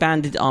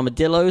 9-banded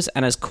armadillos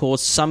and has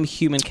caused some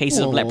human cases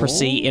of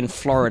leprosy in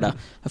Florida.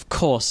 Of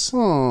course.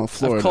 Oh,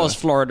 Florida. Of course,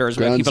 Florida is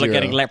where Ground people are zero.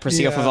 getting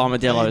leprosy off of Yeah,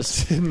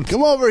 armadillos. I didn't-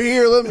 Come over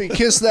here. Let me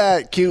kiss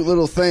that cute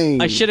little thing.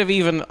 I should have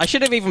even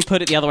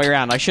put it the other way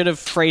around. I should have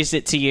phrased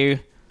it to you.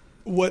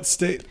 What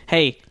state?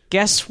 Hey,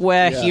 guess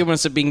where Yeah.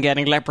 humans have been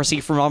getting leprosy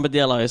from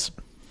armadillos?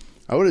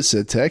 I would have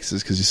said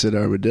Texas because you said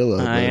armadillo.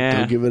 But yeah.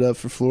 don't give it up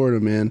for Florida,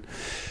 man.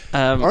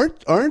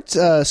 Aren't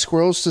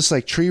squirrels just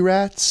like tree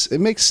rats? It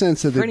makes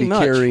sense that they'd Pretty be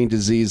much. carrying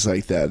disease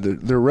like that.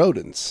 They're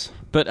rodents.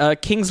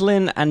 But Kings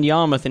Lynn and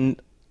Yarmouth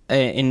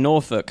in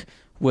Norfolk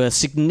were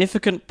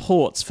significant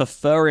ports for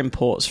fur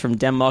imports from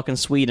Denmark and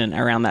Sweden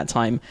around that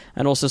time,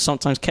 and also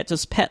sometimes kept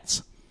as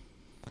pets.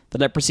 The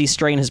leprosy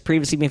strain has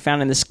previously been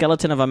found in the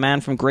skeleton of a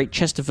man from Great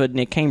Chesterford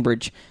near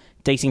Cambridge,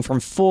 dating from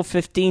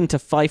 415 to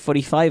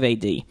 545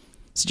 AD,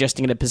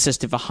 suggesting it had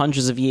persisted for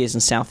hundreds of years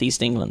in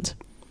southeast England.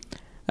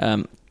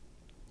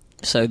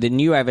 So the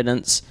new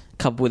evidence,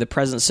 coupled with the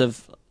presence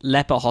of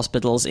leper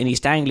hospitals in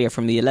East Anglia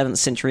from the 11th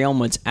century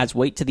onwards, adds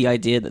weight to the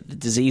idea that the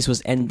disease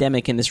was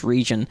endemic in this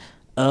region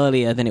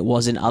earlier than it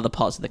was in other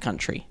parts of the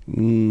country.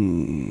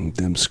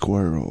 Them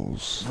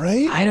squirrels.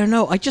 Right? I don't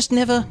know. I guess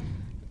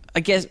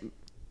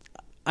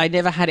I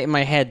never had it in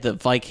my head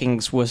that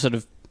Vikings were sort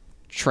of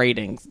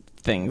trading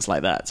things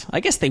like that. I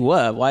guess they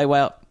were. Why?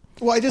 Well,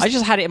 Well, I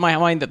just had it in my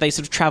mind that they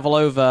sort of travel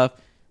over,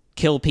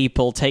 kill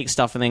people, take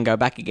stuff, and then go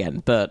back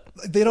again. But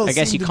They don't I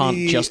guess seem you to can't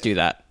be- just do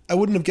that. I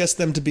wouldn't have guessed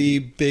them to be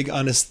big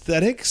on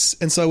aesthetics,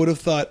 and so I would have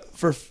thought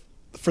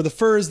for the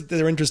furs that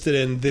they're interested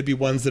in, they'd be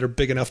ones that are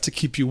big enough to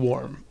keep you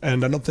warm.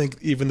 And I don't think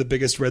even the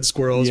biggest red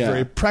squirrel is Yeah.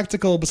 very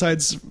practical.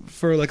 Besides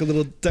for like a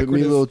little Maybe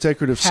decorative, a little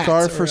decorative hat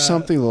scarf or a-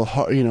 something, a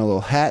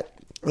little hat,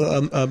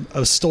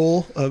 a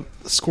stole, a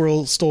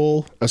squirrel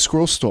stole. a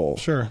squirrel stole.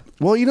 Sure.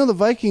 Well, the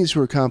Vikings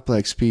were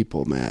complex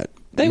people, Matt.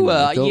 They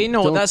were.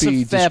 don't That's a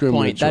be fair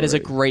point. That is a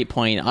discriminatory. great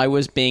point. I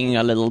was being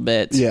a little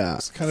bit... Yeah,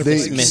 kind of they,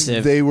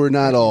 dismissive. they were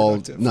not all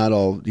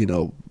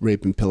Reproductive.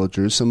 rape and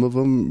pillagers. Some of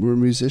them were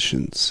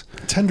musicians.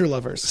 Tender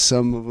lovers.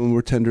 Some of them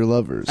were tender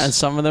lovers. And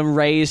some of them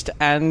raised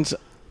and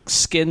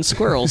skinned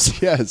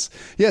squirrels. Yes,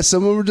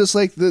 some of them were just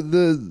like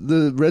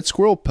the red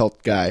squirrel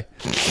pelt guy,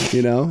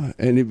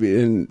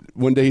 And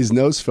one day his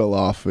nose fell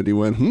off, and he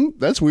went,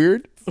 "That's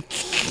weird."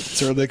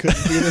 Certainly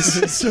couldn't be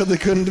this. Certainly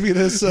couldn't be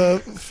this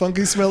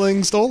funky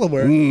smelling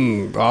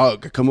Stolaware.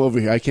 Og, come over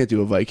here. I can't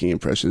do a Viking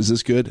impression. Is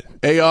this good?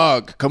 Hey,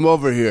 Og, come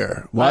over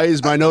here. Why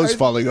is my nose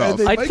falling off?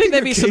 think- I Viking think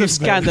they'd or be sort of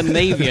caveman?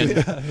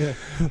 Scandinavian.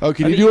 Oh,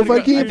 can you do a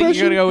Viking I think you're impression?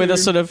 going to go with a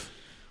sort of.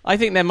 I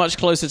think they're much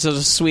closer to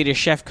the Swedish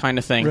Chef kind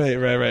of thing.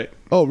 Right.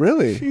 Oh,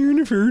 really?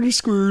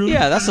 Squirrel.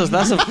 Yeah, that's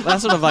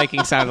what a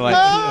Viking sounded like.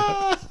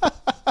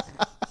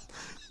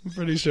 I'm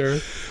pretty sure.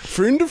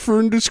 Friend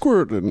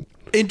squirtin'.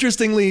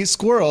 Interestingly,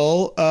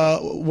 squirrel,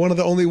 one of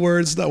the only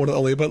words, not one of the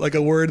only, but like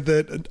a word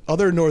that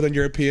other Northern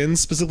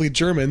Europeans, specifically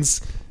Germans,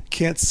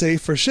 can't say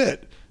for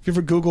shit. Have you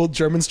ever Googled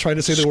Germans trying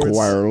to say the words?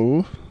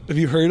 Squirrel. Have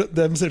you heard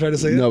them try to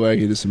say it? No, I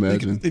can just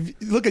imagine. If you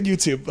look at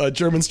YouTube,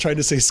 Germans trying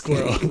to say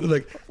squirrel.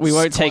 Like We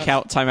won't take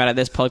time out of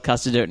this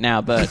podcast to do it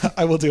now, but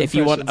I will do if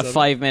you want a impressions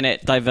of it.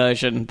 5-minute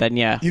diversion, then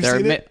yeah. You've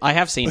seen it? I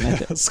have seen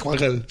it.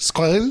 Squirrel.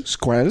 Squirrel?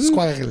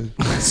 Squirrel.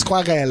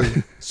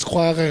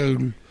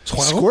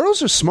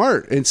 Squirrels are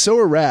smart, and so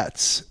are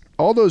rats.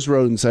 All those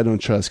rodents I don't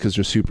trust because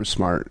they're super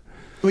smart.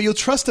 Well, you'll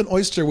trust an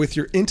oyster with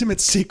your intimate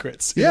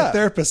secrets in Yeah. a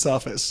therapist's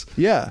office.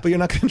 Yeah. But you're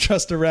not going to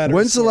trust a rat. or a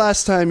When's the squirrel.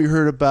 last time you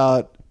heard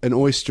about an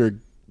oyster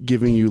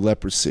giving you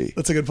leprosy?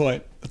 That's a good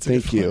point. That's a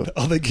Thank good you. point.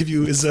 All they give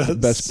you is a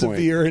Best point.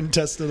 severe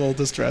intestinal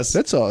distress.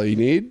 That's all you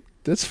need.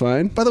 That's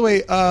fine. By the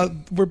way,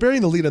 we're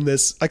burying the lead on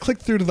this. I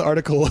clicked through to the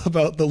article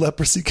about the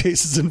leprosy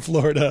cases in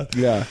Florida.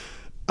 Yeah.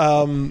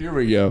 Here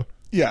we go.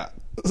 Yeah.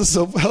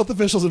 So health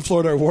officials in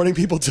Florida are warning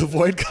people to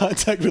avoid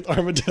contact with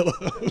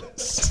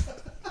armadillos.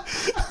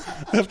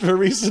 After a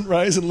recent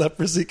rise in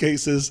leprosy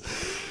cases,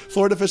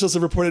 Florida officials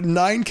have reported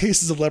 9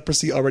 cases of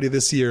leprosy already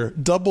this year,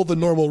 double the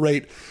normal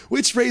rate,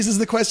 which raises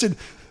the question,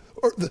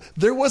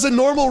 there was a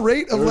normal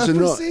rate of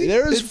leprosy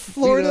in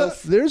Florida?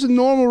 There's a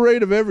normal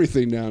rate of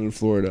everything down in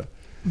Florida.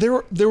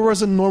 There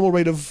was a normal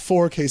rate of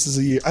 4 cases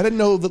a year. I didn't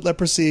know that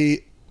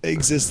leprosy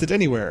existed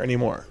anywhere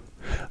anymore.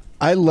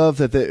 I love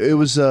that it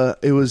was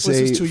was 2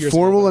 a years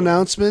formal ago.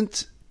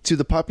 announcement to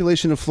the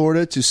population of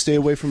Florida to stay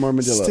away from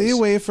armadillos. Stay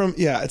away from,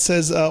 it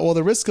says, while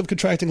the risk of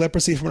contracting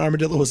leprosy from an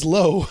armadillo was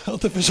low,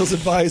 health officials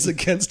advise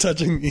against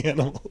touching the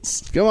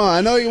animals. Come on, I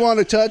know you want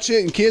to touch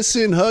it and kiss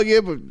it and hug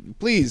it, but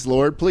please,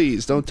 Lord,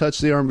 please don't touch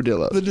the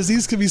armadillo. The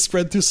disease can be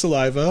spread through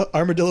saliva.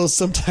 Armadillos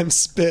sometimes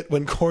spit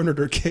when cornered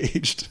or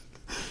caged.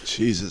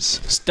 Jesus.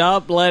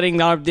 Stop letting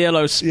the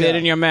armadillo spit Yeah.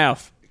 in your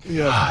mouth.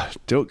 Yeah.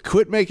 Don't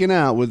quit making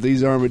out with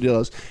these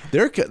armadillos.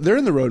 They're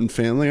in the rodent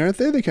family, aren't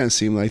they? They kind of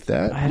seem like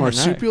that. I don't know.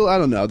 Marsupial? I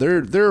don't know. They're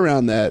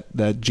around that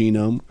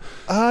genome.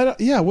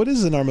 What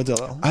is an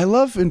armadillo? I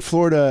love in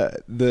Florida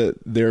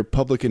their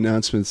public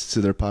announcements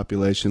to their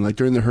population. Like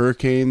during the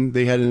hurricane,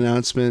 they had an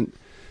announcement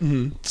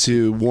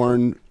to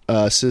warn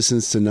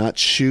citizens to not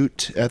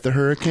shoot at the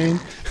hurricane.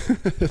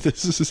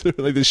 This is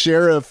like the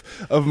sheriff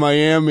of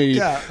Miami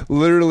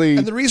literally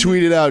And the reason-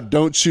 tweeted out,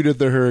 "Don't shoot at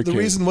the hurricane." The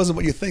reason wasn't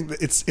what you think.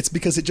 It's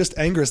because it just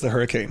angers the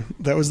hurricane.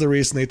 That was the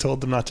reason they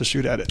told them not to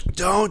shoot at it.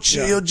 Don't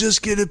you? Yeah. You'll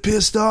just get it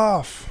pissed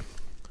off.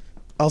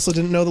 Also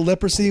didn't know the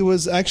leprosy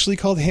was actually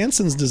called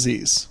Hansen's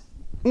disease.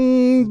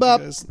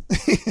 Bop. Because-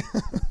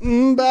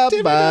 Bop,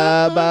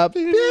 bop, bop.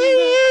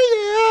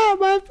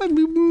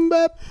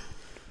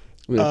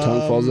 When the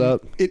tongue falls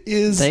out. It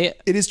is They-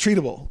 it is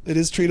treatable. It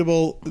is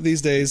treatable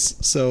these days.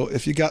 So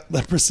if you got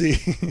leprosy,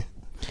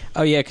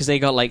 Oh yeah, because they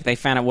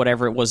found out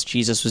whatever it was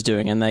Jesus was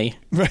doing, and they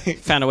right,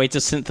 found a way to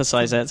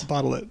synthesize it.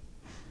 bottle it.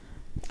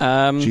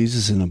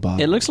 Jesus in a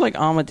bottle. It looks like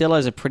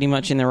armadillos are pretty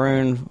much in their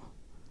own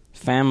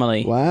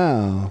family.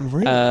 Wow.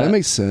 Really? That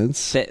makes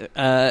sense.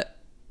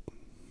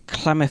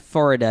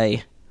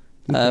 Chlamyphoridae,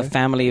 Okay.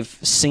 family of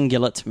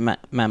cingulate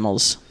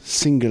mammals,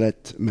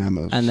 Cingulate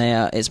mammals. and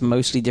it's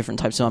mostly different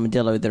types of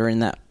armadillo that are in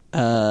that.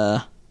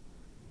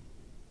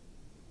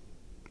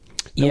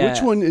 Now,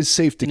 which one is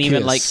safe to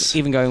and kiss?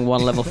 even going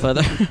one level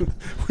further.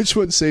 Which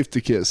one's safe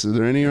to kiss? Are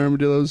there any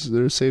armadillos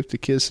that are safe to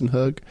kiss and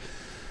hug?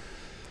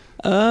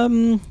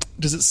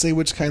 Does it say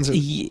which kinds of?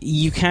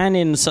 You can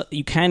in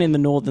the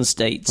northern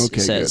states. Okay,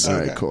 it says, good. All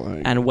right, Okay. cool. All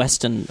right. and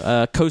western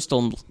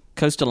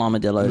coastal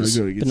armadillos,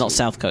 Very good. but not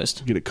south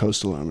coast. Get a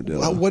coastal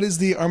armadillo. What is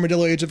the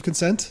armadillo age of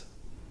consent?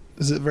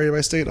 Is it vary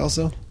by state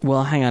also?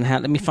 Well, hang on.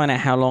 Let me find out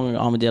how long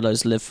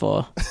armadillos live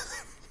for.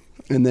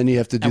 And then you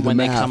have to do And the when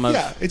they math. come up-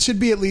 Yeah, it should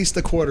be at least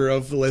a quarter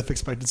of the life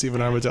expectancy of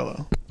an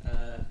armadillo.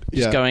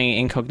 Just Yeah. going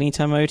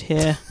incognito mode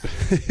here.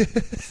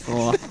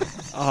 For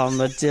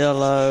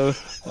armadillo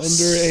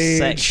Underage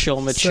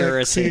sexual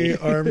maturity. sexy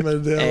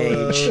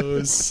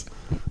armadillos.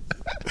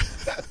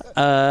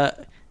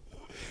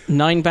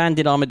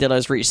 9-banded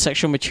armadillos reach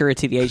sexual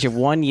maturity at the age of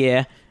 1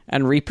 year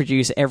and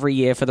reproduce every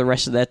year for the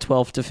rest of their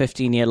 12 to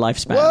 15-year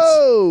lifespans.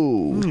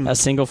 Whoa! A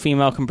single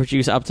female can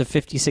produce up to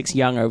 56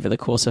 young over the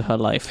course of her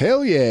life.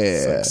 Hell yeah!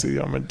 Sexy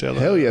armadillo.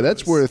 Hell yeah!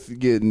 That's worth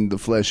getting the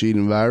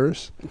flesh-eating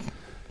virus.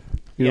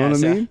 You know what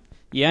I so mean?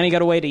 You only got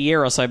to wait a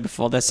year or so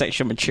before they're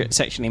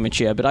sexually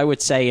mature, but I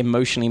would say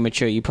emotionally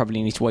mature, you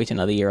probably need to wait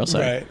another year or so.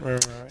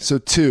 Right. So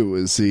 2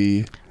 is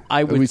the.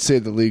 I would We'd say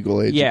the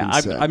legal age. Yeah, of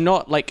consent. I'm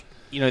not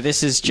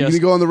this is You just... gonna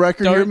go on the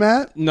record here, Don't-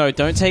 Matt? No,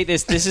 don't take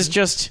this. This is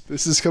just...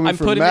 This is coming I'm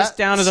from putting Matt's this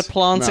down as a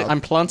planting. mouth.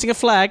 I'm planting a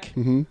flag,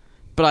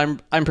 but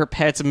I'm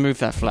prepared to move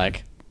that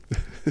flag.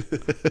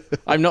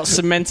 I'm not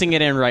cementing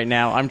it in right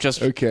now. I'm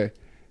just... Okay.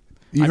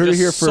 You I'm heard it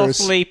just here first.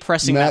 softly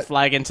pressing Matt- that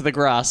flag into the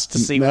grass to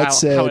see Matt how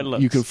said it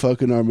looks. you can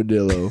fuck an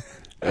armadillo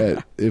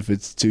if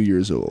it's 2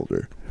 years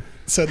older.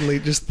 Suddenly,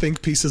 just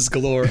think pieces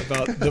galore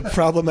about the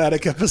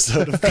problematic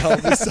episode of Call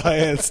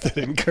Science that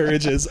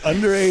encourages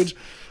underage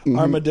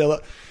armadillo.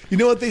 You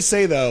know what they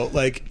say though?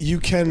 Like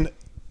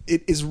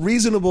it is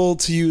reasonable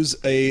to use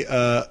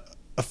a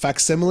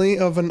facsimile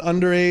of an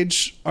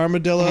underage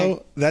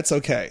armadillo. That's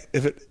okay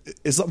if it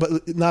is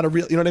not a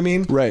real. You know what I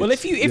mean? Right. Well,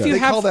 if you They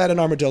have call that an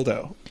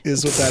armadillo.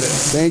 Is what that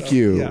is. Thank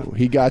you. Yeah.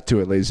 He got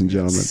to it, ladies and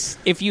gentlemen.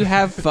 if you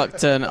have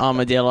fucked an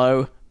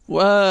armadillo,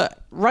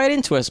 write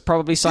into us,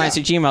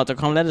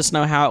 probablyscience@gmail.com. Let us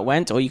know how it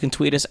went, or you can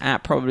tweet us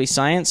at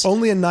probablyscience.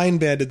 Only a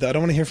 9-banded though. I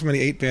don't want to hear from any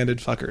 8-banded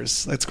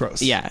fuckers. That's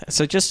gross. Yeah,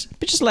 so just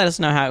let us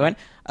know how it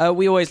went.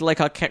 We always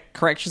like our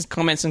corrections,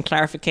 comments, and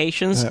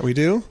clarifications. We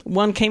do.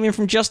 One came in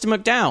from Justin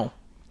McDowell,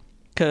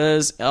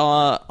 because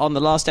on the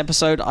last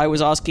episode I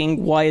was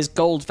asking, why is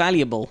gold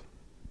valuable?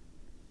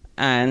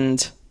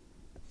 And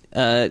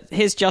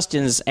here's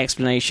Justin's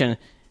explanation.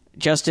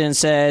 Justin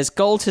says,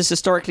 gold has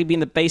historically been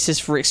the basis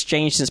for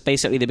exchange since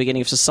basically the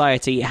beginning of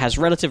society. It has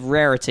relative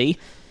rarity,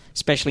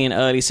 especially in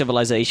early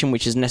civilization,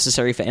 which is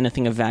necessary for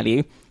anything of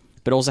value,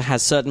 but also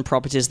has certain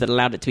properties that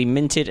allowed it to be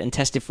minted and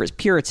tested for its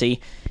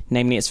purity.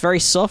 Namely, it's very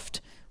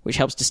soft, which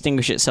helps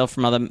distinguish itself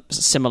from other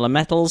similar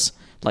metals,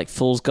 like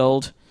fool's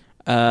gold.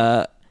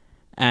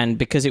 And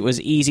because it was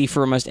easy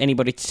for almost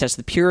anybody to test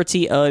the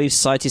purity, early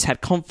societies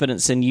had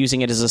confidence in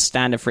using it as a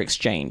standard for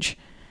exchange.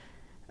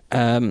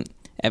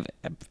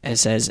 It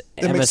says,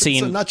 ever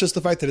seen... So not just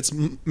the fact that it's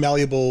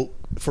malleable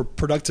for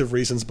productive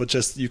reasons, but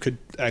just you could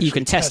actually you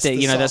can test it.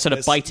 the That sort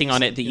of softness biting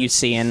on it that you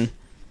see in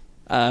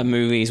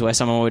movies where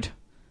someone would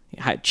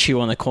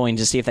chew on the coin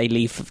to see if they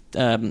leave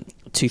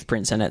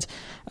toothprints in it.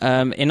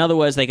 In other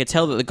words, they could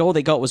tell that the gold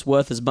they got was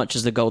worth as much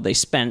as the gold they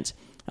spent.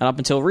 And up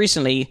until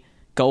recently,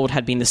 gold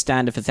had been the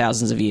standard for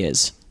thousands of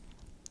years.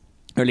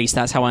 Or at least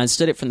that's how I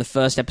understood it from the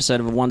first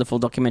episode of a wonderful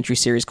documentary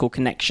series called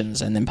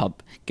Connections, and then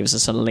Pub gives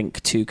us a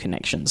link to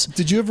Connections.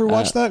 Did you ever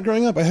watch that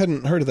growing up? I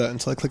hadn't heard of that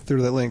until I clicked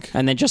through that link.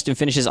 And then Justin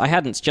finishes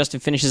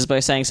by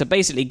saying, so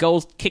basically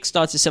gold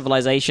kickstarted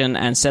civilization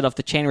and set off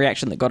the chain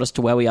reaction that got us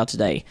to where we are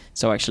today.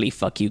 So actually,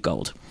 fuck you,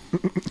 gold.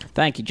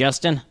 Thank you,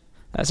 Justin.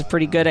 That's a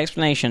pretty good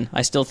explanation.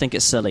 I still think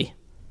it's silly.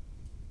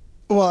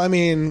 Well, I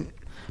mean...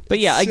 But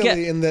yeah, I silly get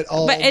in that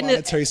all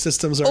monetary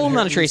systems are all inherently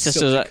monetary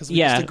systems silly, are, 'cause we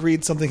yeah. just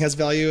agreed something has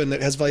value, and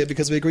it has value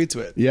because we agreed to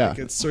it. Yeah. Like,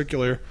 it's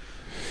circular.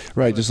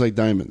 Right, just like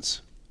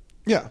diamonds.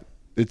 Yeah,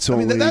 It's I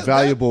mean, only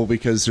valuable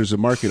because there's a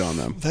market on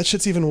them. that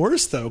shit's even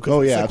worse though. 'Cause Oh,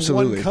 it's yeah, like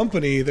absolutely. One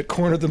company that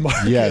cornered the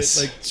market. Yes,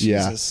 like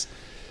yeah. Jesus.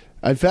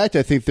 In fact,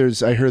 I think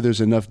I heard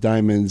there's enough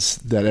diamonds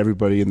that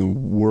everybody in the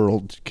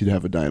world could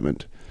have a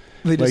diamond.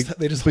 They just Like,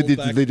 they just but hold they-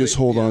 back. they just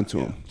hold on to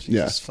 'em.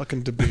 Yeah. Jesus,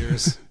 fucking De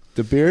Beers.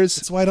 De Beers.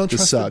 That's why I don't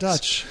this trust the sucks.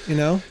 Dutch. You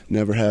know.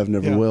 Never have,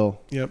 never Yeah.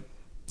 will. Yep.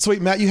 So wait,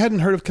 Matt, you hadn't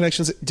heard of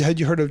Connections? Had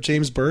you heard of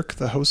James Burke,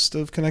 the host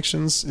of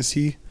Connections? Is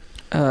he?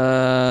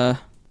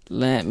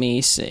 Let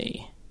me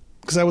see.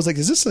 Because I was like,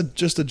 is this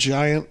just a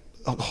giant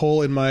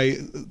hole in my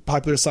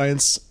popular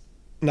science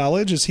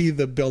knowledge? Is he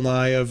the Bill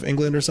Nye of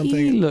England or something?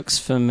 He looks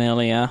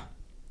familiar.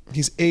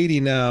 He's 80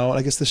 now.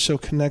 I guess the show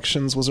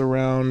Connections was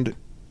around,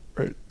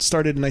 or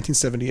started in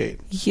 1978.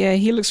 Yeah,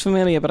 he looks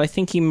familiar, but I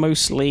think he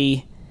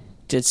mostly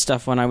did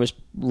stuff when I was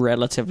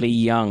relatively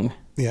young.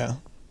 Yeah.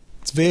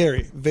 It's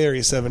very,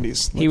 very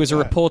 70s. He was a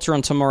reporter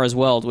on Tomorrow's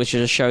World, which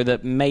is a show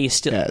that may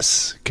still...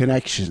 Yes,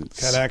 Connections.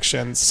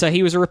 Connections. So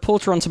he was a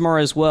reporter on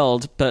Tomorrow's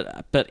World,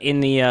 but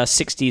in the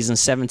 60s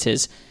and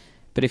 70s.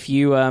 But if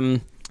you...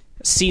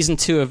 Season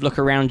 2 of Look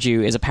Around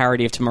You is a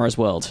parody of Tomorrow's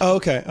World. Oh,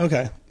 okay,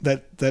 okay.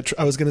 That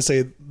I was going to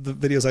say the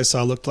videos I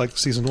saw looked like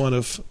season 1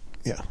 of...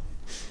 Yeah.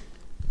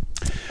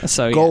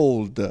 So yeah.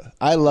 Gold.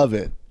 I love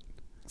it.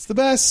 It's the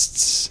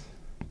best.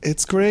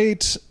 It's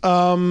great.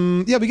 Yeah,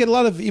 we get a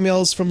lot of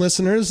emails from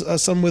listeners,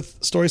 some with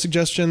story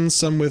suggestions,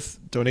 some with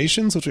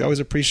donations, which we always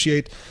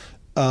appreciate.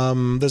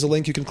 There's a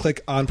link you can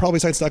click on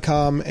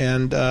probablyscience.com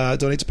and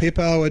donate to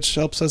PayPal, which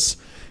helps us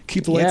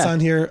keep the lights on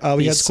here.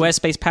 We the had some-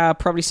 Squarespace Power,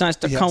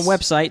 probablyscience.com Yes,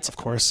 website. Of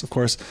course, of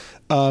course.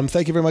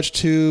 Thank you very much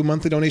to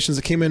monthly donations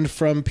that came in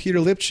from Peter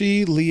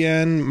Lipchi,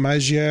 Leanne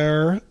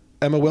Magier,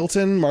 Emma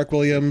Wilton, Mark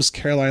Williams,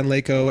 Caroline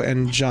Lako,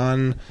 and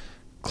John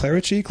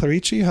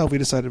Clarici. How have we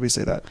decided we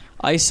say that?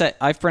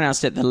 I've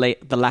pronounced it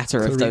the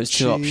latter of those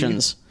two Clarici.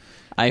 options.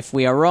 If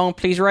we are wrong,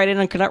 please write in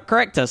and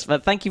correct us.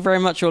 But thank you very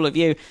much, all of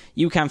you.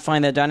 You can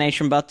find the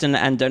donation button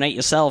and donate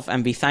yourself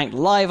and be thanked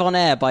live on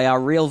air by our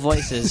real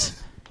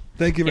voices.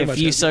 Thank you very If much.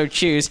 you so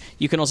choose.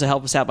 You can also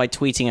help us out by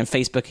tweeting and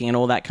Facebooking and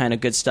all that kind of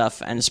good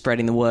stuff and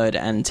spreading the word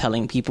and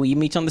telling people you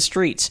meet on the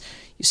streets.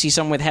 You see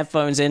someone with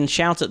headphones in,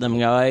 shout at them,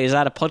 go, is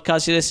that a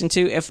podcast you listen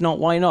to? If not,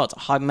 why not?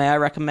 How may I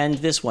recommend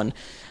this one?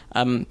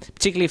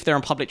 particularly if they're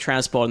on public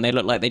transport and they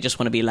look like they just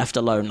want to be left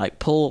alone. Like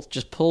pull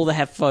the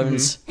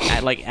headphones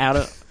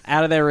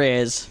out of their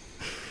ears.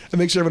 And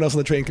make sure everyone else on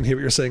the train can hear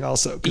what you're saying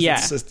also.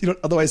 Yeah.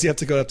 Otherwise you have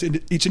to go up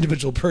to each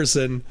individual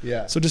person.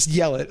 Yeah. So just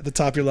yell it at the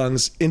top of your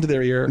lungs into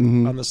their ear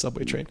on the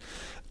subway train.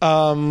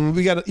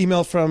 We got an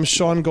email from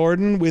Sean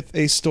Gordon with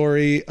a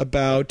story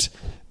about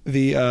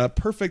the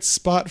perfect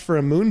spot for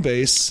a moon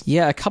base.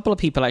 Yeah, a couple of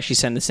people actually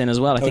sent this in as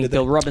well. I think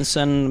Bill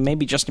Robinson,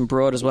 maybe Justin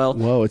Broad as well.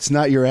 Whoa, it's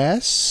not your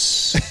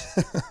ass?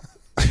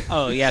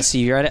 Oh, yeah, so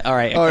you read it? All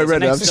right. I Okay,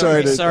 read it. I'm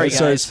sorry. Sorry,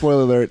 guys.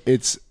 Spoiler alert.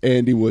 It's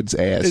Andy Wood's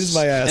ass. It is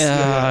my ass.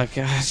 Oh,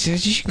 gosh.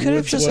 You could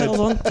have just held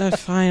on.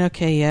 Fine,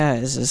 okay, yeah.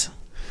 This is...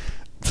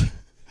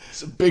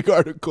 It's a big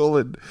article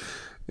in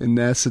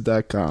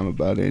NASA.com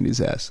about Andy's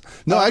ass.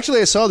 No,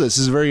 actually, I saw this. This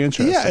is very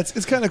interesting. Yeah,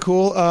 it's kind of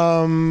cool.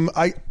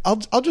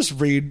 I'll just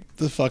read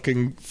the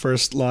fucking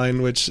first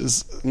line, which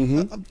is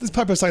these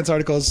Popular Science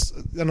articles.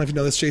 I don't know if you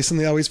know this, Jason.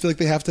 They always feel like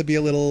they have to be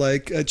a little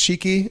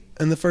cheeky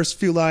in the first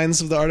few lines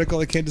of the article.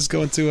 They can't just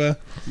go into a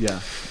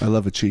I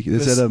love a cheeky.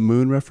 Is that a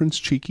moon reference?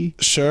 Cheeky?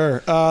 Sure.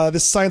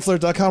 This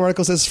ScienceAlert.com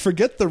article says,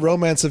 "Forget the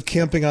romance of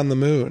camping on the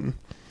moon.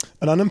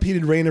 An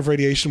unimpeded rain of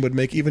radiation would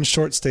make even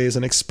short stays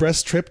an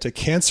express trip to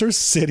Cancer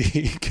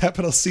City."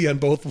 Capital C on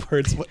both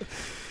words.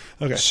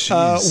 Okay.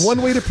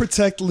 One way to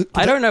protect...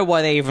 I don't know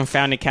why they even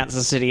founded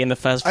Kansas City in the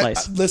first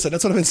place. Listen,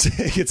 that's what I've been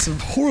saying. It's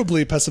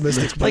horribly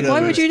pessimistic. Like, why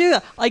would you do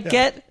that?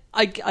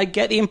 I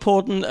get the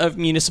importance of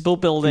municipal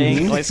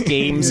building like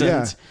schemes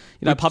and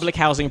public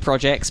housing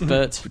projects,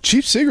 but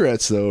cheap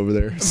cigarettes though over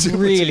there.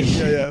 Really,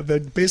 yeah, they're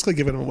basically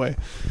giving them away.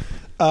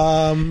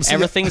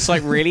 Everything's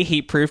like really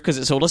heat proof because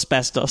it's all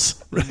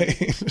asbestos.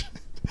 Right.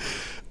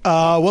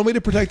 One way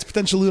to protect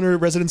potential lunar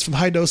residents from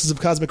high doses of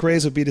cosmic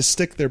rays would be to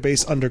stick their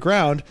base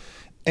underground.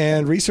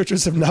 And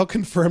researchers have now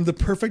confirmed the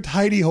perfect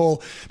hidey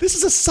hole. This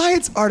is a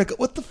science article.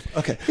 What the...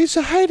 Okay. It's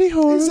a hidey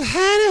hole. It's a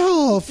hidey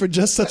hole for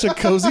just such a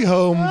cozy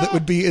home that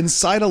would be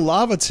inside a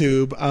lava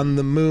tube on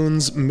the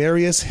moon's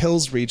Marius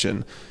Hills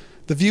region.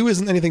 The view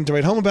isn't anything to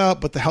write home about,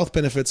 but the health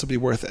benefits will be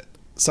worth it.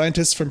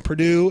 Scientists from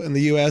Purdue and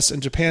the U.S.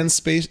 and Japan's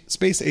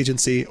Space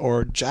Agency,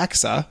 or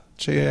JAXA,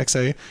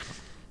 J-A-X-A,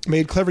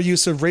 made clever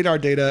use of radar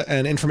data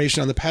and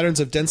information on the patterns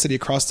of density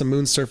across the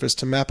moon's surface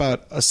to map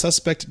out a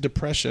suspect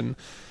depression,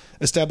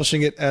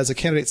 establishing it as a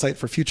candidate site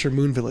for future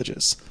moon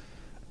villages.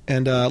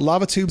 And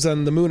lava tubes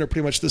on the moon are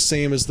pretty much the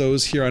same as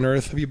those here on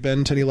Earth. Have you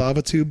been to any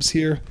lava tubes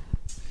here?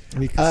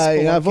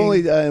 I've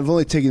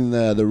only taken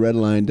the Red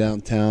Line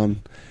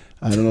downtown.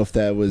 I don't know if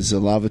that was a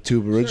lava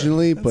tube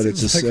originally, but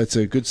it's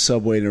a good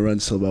subway and it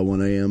runs till about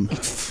 1 a.m.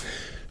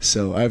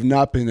 So I've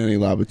not been to any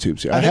lava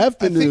tubes here. I have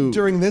been to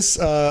during this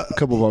a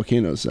couple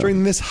volcanoes.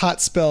 During this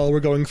hot spell we're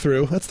going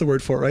through. That's the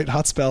word for it, right?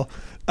 Hot spell.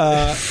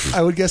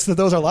 I would guess that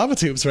those are lava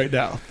tubes right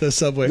now. The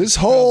subway. This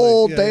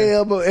whole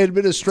damn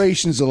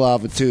administration's a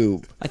lava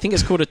tube. I think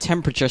it's called a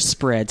temperature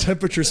spread.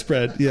 Temperature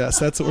spread. Yes,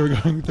 that's what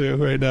we're going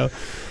through right now.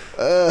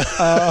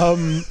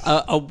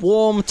 A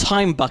warm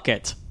time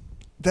bucket.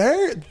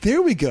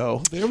 There we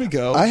go. There we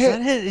go.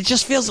 It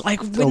just feels like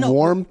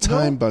warm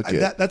time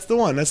bucket. That's the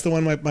one. That's the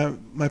one. I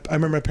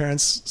remember my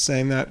parents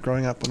saying that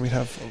growing up when we'd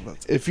have.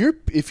 If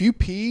you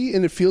pee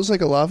and it feels like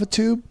a lava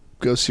tube,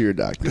 go see your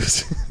doctor.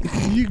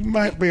 You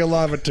might be a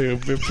lava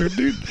tube,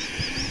 dude.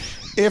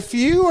 If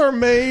you are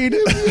made,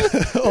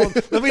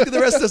 let me do the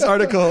rest of this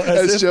article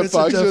as if it's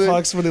a Jeff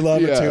Foxworthy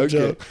lava tube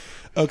joke.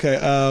 Okay.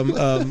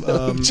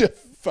 Jeff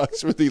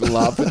Foxworthy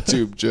lava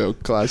tube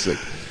joke, classic.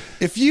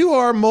 If you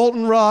are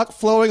molten rock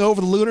flowing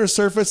over the lunar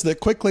surface that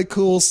quickly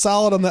cools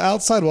solid on the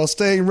outside while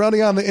staying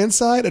runny on the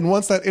inside, and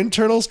once that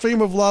internal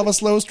stream of lava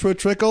slows to a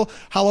trickle,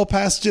 hollow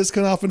passages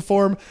can often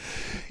form.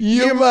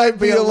 You might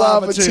be a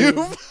lava tube.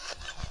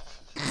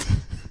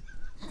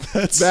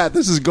 Matt,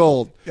 this is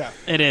gold. Yeah,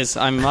 it is.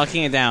 I'm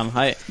marking it down.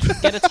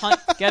 Get a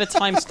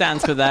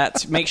timestamp for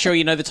that. Make sure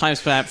you know the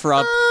timestamp for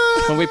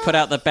when we put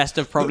out the Best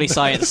of Probably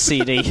Science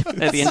CD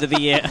at the end of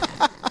the year.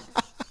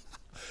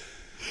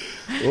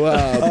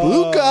 Wow,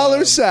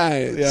 blue-collar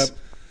science. Yep.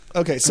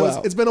 Okay,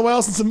 so it's been a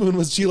while since the moon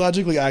was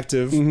geologically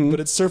active,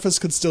 but its surface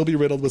could still be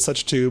riddled with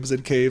such tubes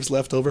and caves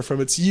left over from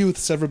its youth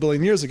several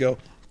billion years ago.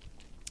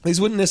 These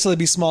wouldn't necessarily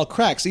be small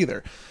cracks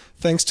either.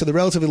 Thanks to the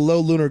relatively low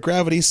lunar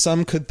gravity,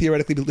 some could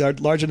theoretically be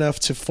large enough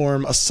to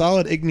form a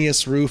solid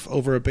igneous roof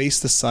over a base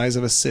the size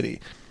of a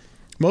city.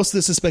 Most of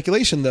this is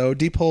speculation, though.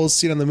 Deep holes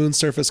seen on the moon's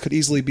surface could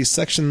easily be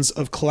sections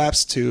of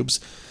collapsed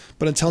tubes,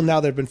 but until now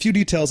there have been few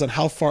details on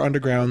how far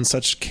underground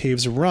such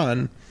caves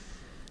run.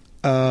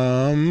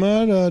 A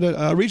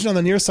region on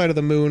the near side of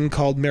the moon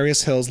called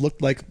Marius Hills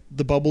looked like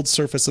the bubbled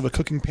surface of a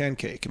cooking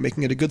pancake,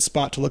 making it a good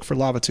spot to look for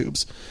lava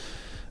tubes.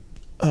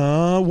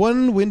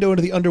 One window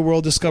into the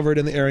underworld discovered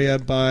in the area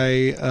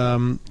by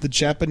the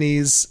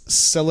Japanese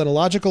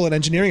selenological and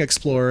engineering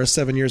explorer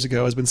 7 years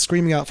ago has been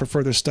screaming out for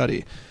further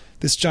study.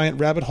 This giant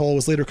rabbit hole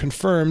was later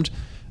confirmed,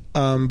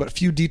 but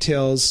few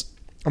details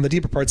on the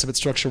deeper parts of its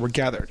structure were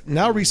gathered.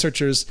 Now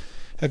researchers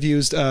have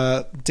used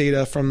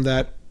data from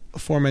that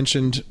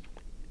aforementioned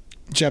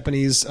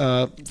Japanese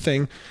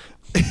thing,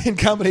 in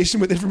combination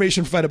with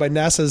information provided by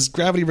NASA's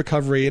Gravity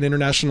Recovery and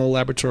International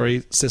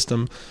Laboratory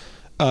System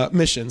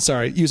mission,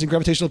 using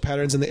gravitational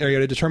patterns in the area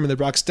to determine the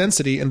rock's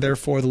density and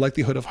therefore the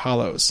likelihood of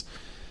hollows.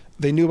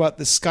 They knew about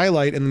the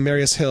skylight in the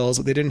Marius Hills,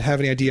 but they didn't have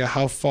any idea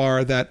how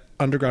far that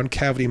underground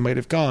cavity might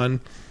have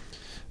gone.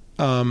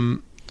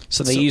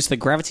 So they used the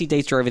gravity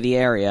data over the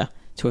area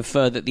to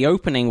infer that the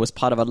opening was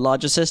part of a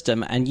larger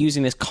system, and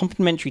using this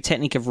complementary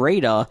technique of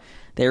radar,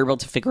 they were able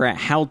to figure out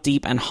how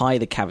deep and high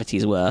the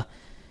cavities were.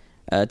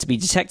 To be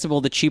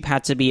detectable, the tube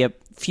had to be a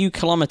few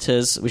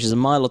kilometers, which is a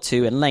mile or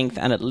two, in length,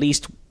 and at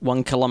least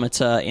 1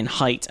 kilometer in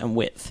height and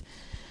width.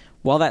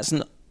 While that's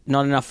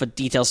not enough for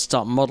details to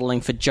start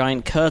modeling for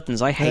giant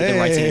curtains, I hate the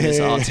writing in this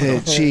article.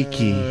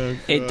 Cheeky.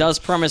 It does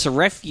promise a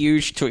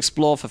refuge to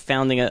explore for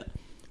founding a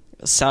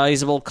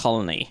sizable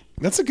colony.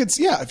 That's a good...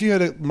 Yeah, if you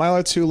had a mile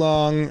or two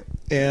long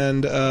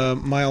and a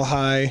mile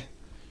high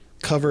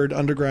covered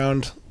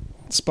underground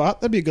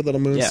spot, that'd be a good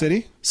little moon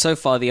city. So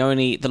far,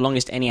 the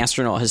longest any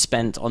astronaut has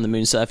spent on the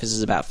moon's surface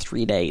is about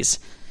 3 days.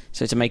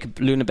 So to make a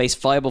lunar base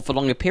viable for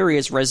longer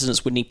periods,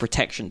 residents would need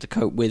protection to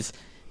cope with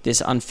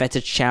this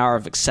unfettered shower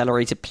of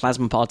accelerated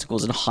plasma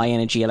particles and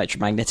high-energy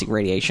electromagnetic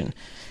radiation.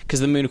 Because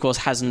the moon, of course,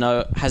 has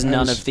none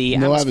of the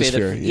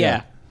atmosphere.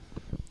 Yeah.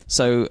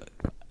 So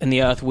in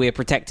the Earth, we're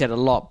protected a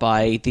lot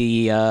by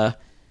the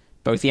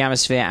both the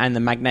atmosphere and the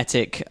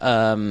magnetic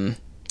field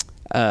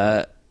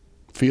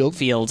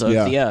of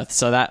the Earth.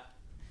 So that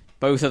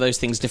both of those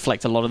things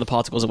deflect a lot of the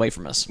particles away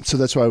from us. So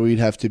that's why we'd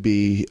have to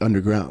be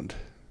underground.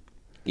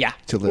 Yeah.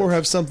 To live. Or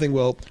have something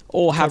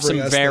or have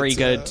some very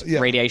that's, good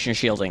radiation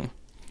shielding.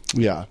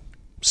 Yeah.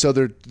 So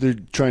they're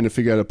trying to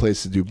figure out a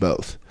place to do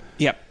both.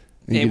 Yep.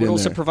 And it would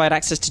also there. provide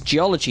access to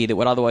geology that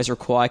would otherwise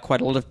require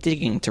quite a lot of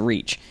digging to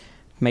reach.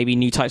 Maybe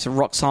new types of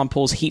rock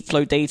samples, heat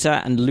flow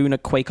data, and lunar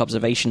quake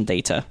observation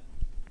data.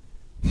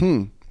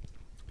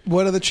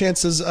 What are the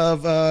chances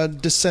of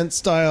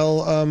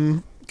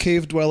Descent-style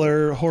cave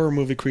dweller horror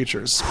movie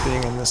creatures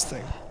being in this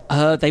thing?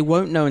 They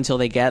won't know until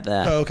they get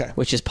there. Oh, okay.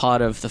 Which is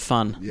part of the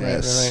fun.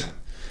 Yes. Right.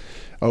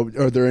 Oh,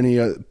 are there any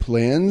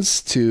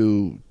plans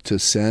to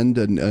send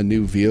a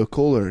new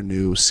vehicle or a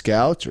new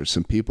scout or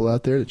some people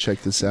out there to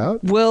check this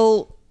out?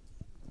 Well,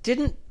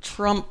 didn't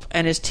Trump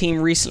and his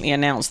team recently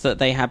announce that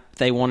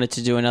they wanted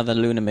to do another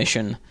lunar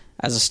mission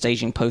as a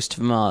staging post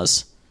for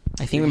Mars?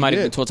 I think we might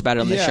have talked about it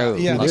on the show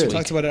last we week.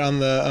 talked about it on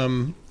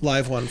the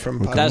live one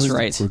from That's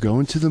right. We're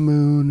going to the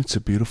moon. It's a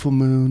beautiful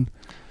moon.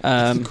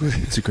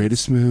 It's the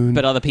greatest moon.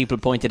 But other people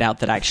pointed out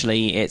that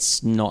actually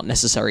it's not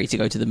necessary to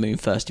go to the moon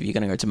first if you're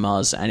going to go to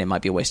Mars, and it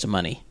might be a waste of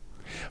money.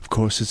 Of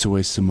course it's a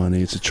waste of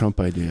money. It's a Trump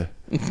idea.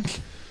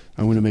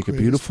 I'm going to make I'm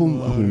going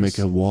to make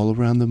a wall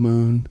around the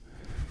moon,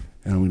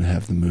 and I'm going to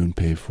have the moon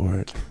pay for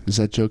it. Has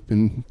that joke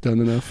been done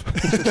enough?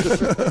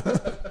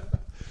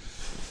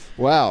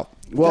 Wow.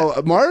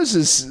 Well, Mars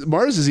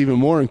is even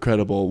more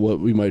incredible what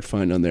we might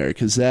find on there,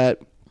 because that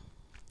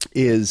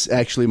is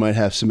actually might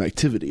have some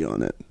activity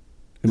on it.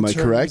 Am I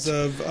correct?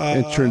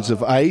 In terms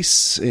of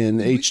ice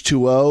and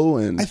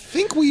H2O, and I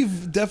think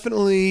we've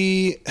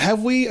definitely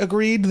have we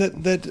agreed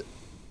that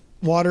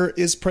water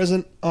is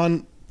present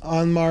on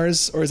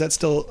Mars, or is that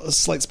still a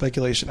slight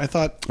speculation? I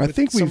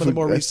think some of the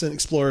more recent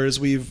explorers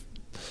we've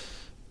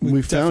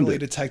found definitely it.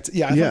 detected.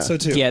 Yeah, I thought so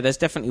too. Yeah, there's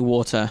definitely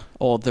water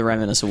or the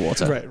remnants of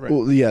water. Right.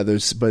 Well, yeah,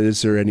 but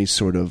is there any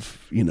sort of,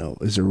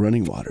 is there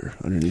running water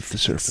underneath the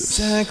surface?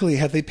 Exactly.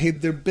 Have they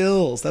paid their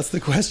bills? That's the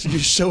question. You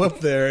show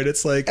up there and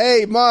it's like,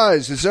 hey,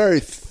 Mars, it's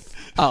Earth.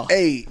 Oh.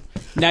 Hey.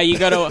 Now you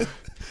gotta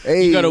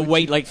you gotta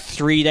wait like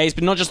 3 days,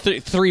 but not just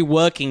 3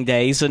 working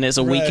days, and it's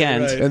a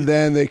weekend. right. And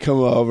then they come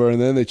over,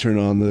 and then they turn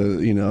on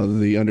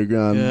the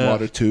underground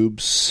water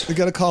tubes. you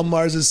got to call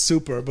Mars's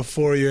super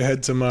before you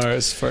head to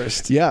Mars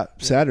first. Yeah,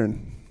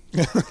 Saturn.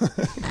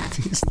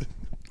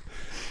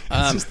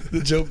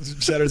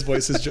 Saturn's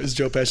voice is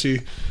Joe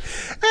Pesci.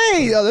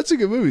 Hey, that's a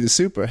good movie, The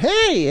Super.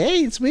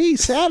 Hey, it's me,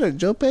 Saturn,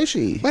 Joe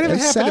Pesci. What It's happened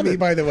to Saturn. Um, me,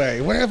 by the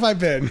way? Where have I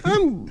been?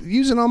 I'm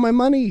using all my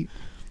money.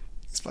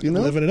 He's fucking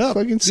living it up.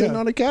 Fucking sitting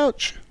on a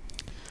couch.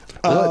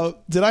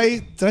 Did I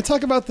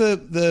talk about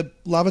the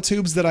lava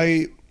tubes that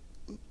I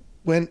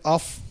went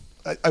off?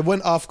 I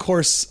went off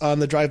course on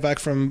the drive back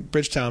from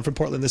Bridgetown, from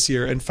Portland this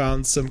year, and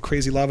found some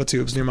crazy lava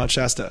tubes near Mount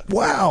Shasta.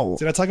 Wow.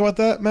 Did I talk about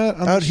that, Matt?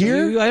 on the Out show?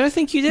 here? I don't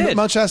think you did.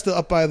 Mount Shasta,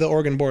 up by the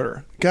Oregon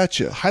border.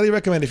 Gotcha. Highly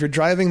recommend if you're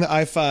driving the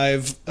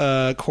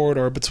I-5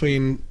 corridor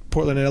between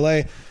Portland and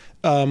LA.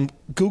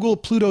 Google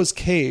Pluto's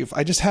Cave.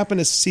 I just happened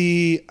to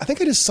see. I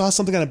think I just saw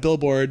something on a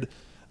billboard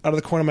out of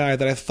the corner of my eye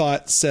that I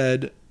thought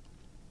said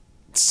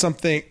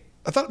something.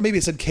 I thought maybe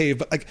it said cave,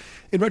 but like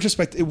in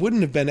retrospect, it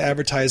wouldn't have been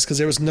advertised because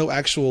there was no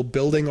actual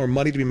building or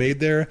money to be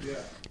made there. Yeah.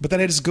 But then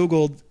I just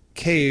Googled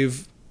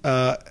cave,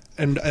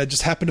 and I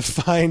just happened to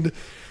find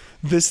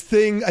this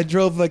thing. I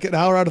drove like an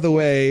hour out of the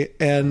way,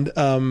 and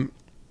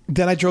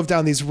then I drove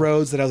down these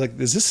roads that I was like,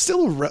 is this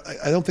still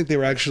I don't think they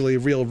were actually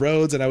real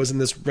roads. And I was in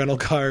this rental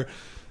car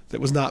that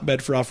was not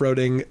meant for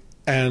off-roading.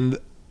 And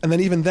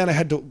then even then I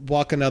had to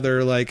walk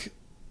another like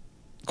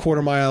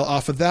quarter mile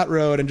off of that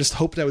road and just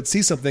hoped I would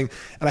see something.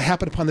 And I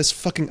happened upon this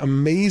fucking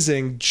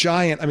amazing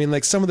giant. I mean,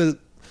 like some of the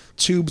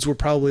tubes were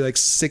probably like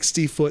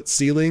 60-foot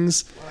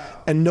ceilings,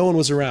 and no one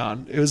was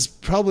around. It was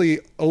probably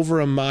over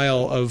a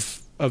mile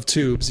of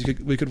tubes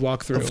we could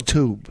walk through. Of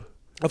tube.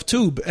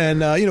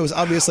 And it was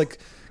obvious like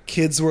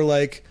kids were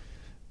like,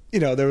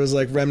 there was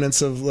like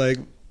remnants of like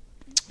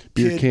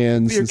beer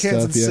cans and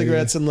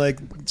cigarettes and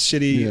like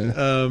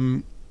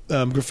shitty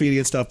graffiti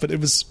and stuff. But it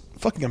was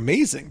fucking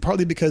amazing,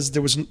 partly because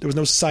there was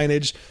no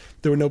signage,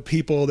 there were no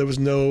people, there was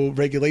no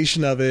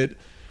regulation of it.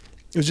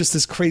 It was just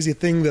this crazy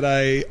thing that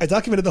I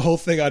documented the whole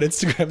thing on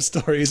Instagram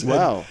stories.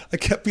 Wow. I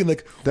kept being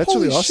like, that's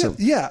holy really awesome.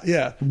 Shit.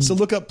 Yeah. So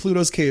look up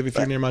Pluto's Cave if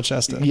you're near Mount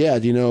Shasta. Yeah.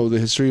 Do you know the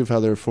history of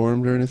how they're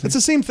formed or anything? It's the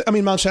same thing. I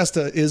mean, Mount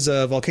Shasta is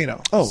a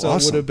volcano. Oh, so awesome.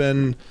 it would have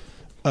been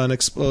an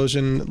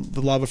explosion,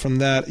 the lava from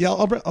that. Yeah,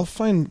 I'll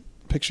find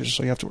pictures to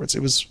show you afterwards.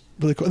 It was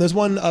really cool. And there's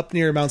one up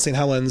near Mount St.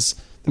 Helens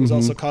that was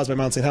also caused by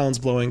Mount St. Helens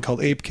blowing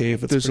called Ape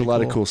Cave. There's a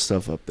lot of cool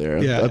stuff up there.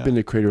 I've been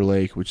to Crater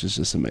Lake, which is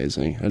just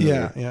amazing.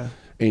 Another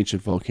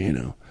ancient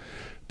volcano.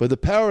 But the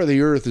power of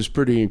the Earth is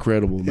pretty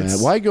incredible,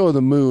 Matt. Why go to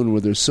the moon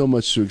where there's so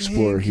much to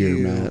explore here,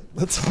 Matt?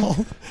 That's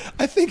all.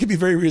 I think it'd be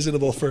very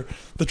reasonable for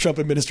the Trump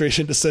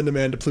administration to send a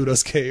man to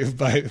Pluto's Cave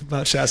by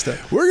Mount Shasta.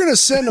 We're going to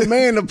send a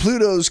man to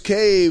Pluto's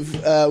Cave.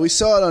 We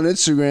saw it on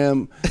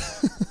Instagram.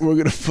 We're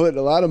going to put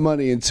a lot of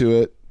money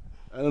into it.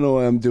 I don't know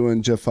why I'm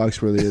doing Jeff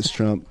Foxworthy as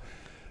Trump.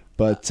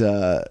 But,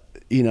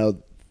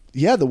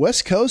 the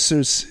West Coast,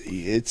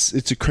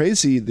 it's a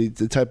crazy,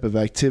 the type of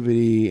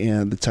activity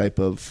and the type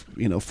of,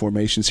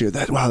 formations here.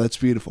 That's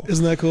beautiful.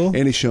 Isn't that cool?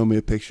 And he showed me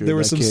a picture. There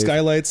were some cave.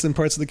 Skylights in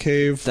parts of the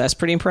cave. That's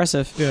pretty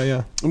impressive.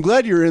 Yeah. I'm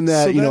glad you're in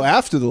that,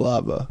 after the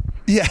lava.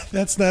 Yeah,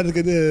 that's not a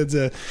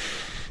good...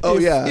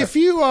 If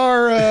you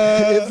are...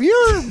 if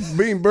you're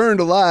being burned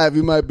alive,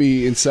 you might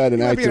be inside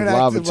an active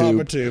lava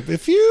tube.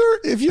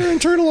 If your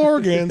internal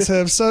organs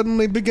have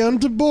suddenly begun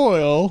to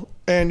boil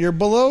and you're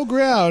below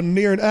ground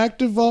near an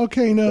active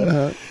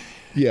volcano,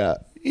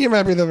 you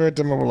might be the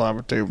victim of a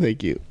lava tube.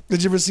 Thank you.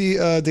 Did you ever see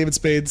David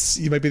Spade's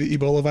You Might Be the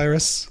Ebola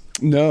Virus?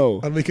 No.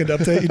 On Weekend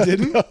Update, you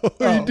didn't?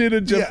 You did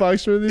a Jeff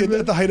Foxworthy?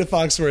 At the height of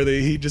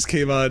Foxworthy, he just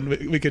came on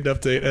Weekend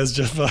Update as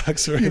Jeff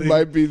Foxworthy. You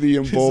might be the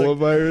Ebola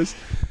virus.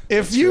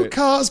 If you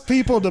cause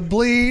people to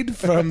bleed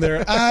from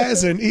their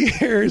eyes and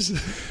ears,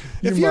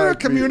 if you're a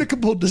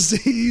communicable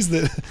disease,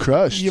 that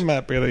crushed, you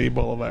might be the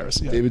Ebola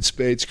virus. Yeah. David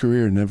Spade's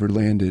career never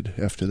landed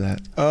after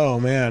that. Oh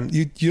man,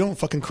 you don't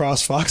fucking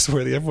cross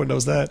Foxworthy. Everyone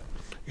knows that.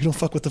 You don't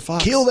fuck with the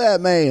fox. Kill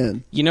that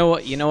man. You know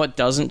what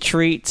doesn't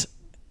treat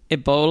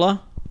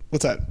Ebola?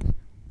 What's that?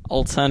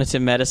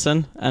 Alternative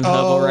medicine and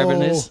herbal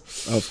remedies.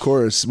 Of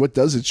course. What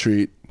does it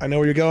treat? I know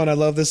where you're going. I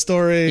love this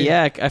story.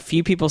 Yeah, a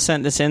few people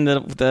sent this in.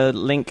 The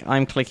link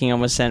I'm clicking on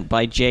was sent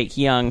by Jake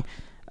Young.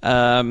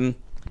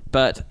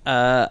 But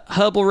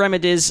herbal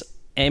remedies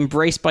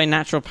embraced by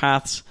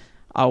naturopaths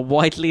are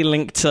widely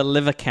linked to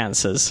liver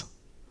cancers.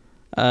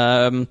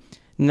 Naturopaths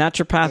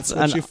That's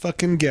what you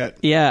fucking get.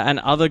 Yeah, and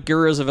other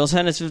gurus of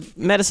alternative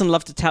medicine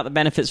love to tout the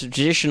benefits of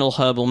traditional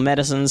herbal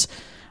medicines.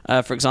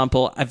 For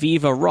example,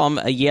 Aviva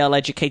Romm, a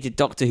Yale-educated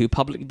doctor who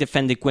publicly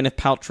defended Gwyneth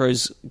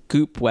Paltrow's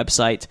Goop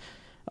website,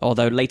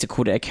 although later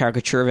called it a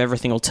caricature of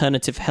everything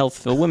alternative health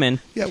for women.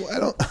 Yeah,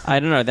 well, I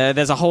don't know.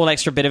 There's a whole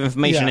extra bit of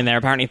information in there.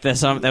 Apparently, there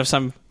was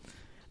some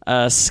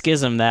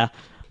schism there.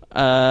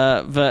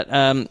 But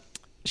Aviva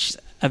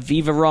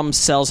Romm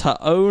sells her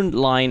own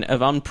line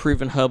of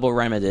unproven herbal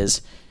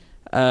remedies.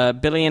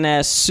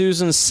 Billionaire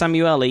Susan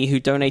Samueli, who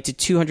donated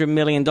 $200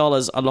 million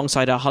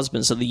alongside her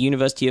husband so the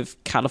University of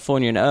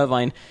California in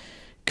Irvine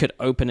could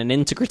open an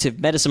integrative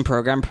medicine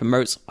program,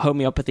 promotes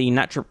homeopathy,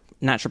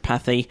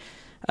 naturopathy,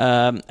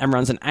 and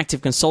runs an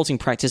active consulting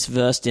practice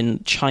versed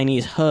in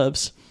Chinese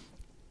herbs.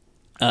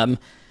 And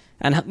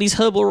these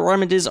herbal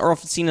remedies are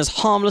often seen as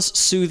harmless,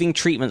 soothing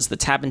treatments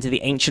that tap into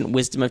the ancient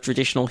wisdom of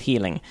traditional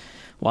healing.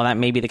 While that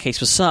may be the case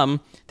for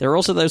some, there are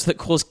also those that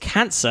cause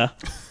cancer,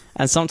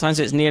 and sometimes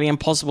it's nearly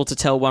impossible to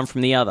tell one from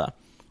the other.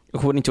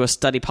 According to a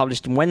study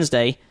published on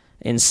Wednesday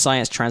in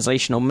Science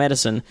Translational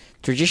Medicine,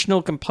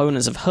 traditional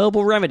components of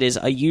herbal remedies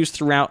that are used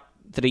throughout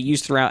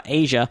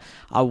Asia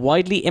are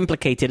widely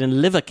implicated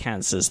in liver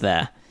cancers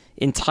there.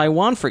 In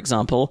Taiwan, for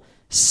example,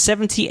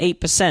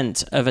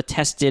 78% of a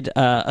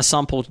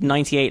sampled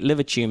 98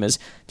 liver tumors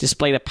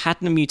displayed a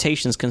pattern of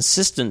mutations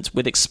consistent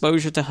with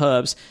exposure to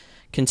herbs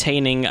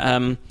containing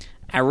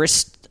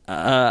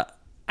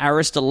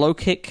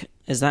aristolochic.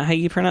 Is that how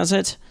you pronounce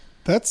it?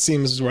 that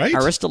seems right.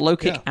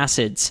 Aristolochic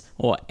acids,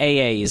 or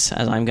AAs,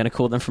 as I'm going to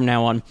call them from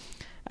now on,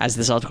 as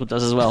this article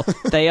does as well.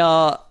 They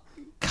are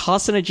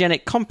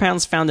carcinogenic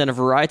compounds found in a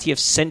variety of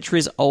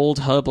centuries-old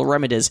herbal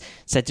remedies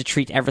said to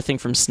treat everything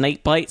from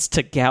snake bites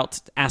to gout,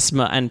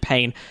 asthma, and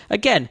pain.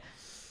 Again,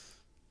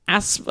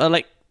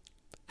 asthma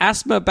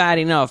bad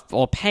enough,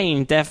 or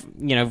pain,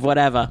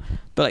 whatever.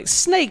 But like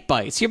snake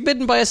bites, you're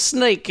bitten by a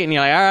snake, and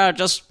you're like,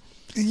 just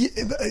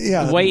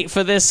wait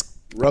for this.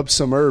 Rub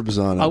some herbs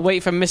on it. I'll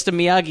wait for Mr.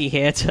 Miyagi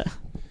here to.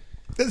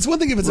 it's one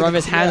thing if it's rub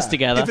like, his hands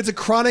together. If it's a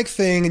chronic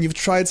thing and you've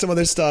tried some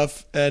other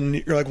stuff and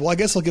you're like, well, I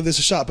guess I'll give this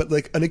a shot. But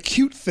like an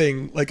acute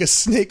thing, like a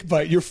snake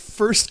bite, your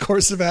first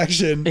course of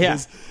action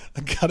is,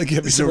 I gotta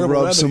give you So some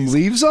rub some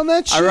leaves on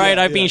that shit? All right,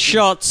 I've been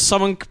shot.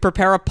 Someone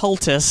prepare a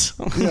poultice.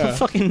 Yeah.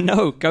 Fucking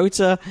no. Go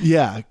to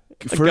Yeah.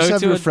 go First have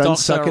to your a friend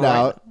doctor, suck it right?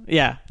 out.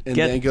 Yeah. And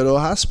then go to a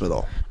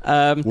hospital.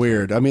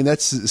 Weird. I mean,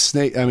 that's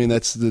snake. I mean,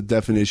 that's the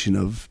definition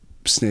of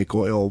snake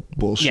oil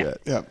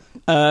bullshit.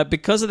 Yeah.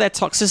 Because of their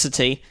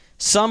toxicity,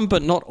 some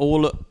but not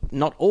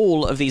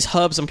all of these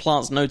herbs and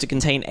plants known to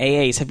contain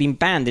AAs have been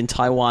banned in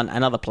Taiwan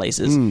and other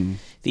places.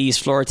 These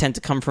flora tend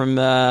to come from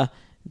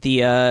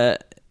the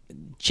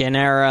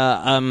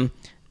genera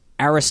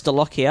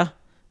Aristolochia,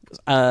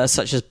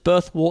 such as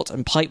birthwort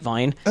and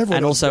pipevine, Everyone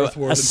and knows also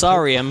birthwort and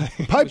Asarium,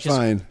 which is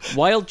Pipevine.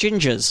 wild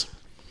gingers.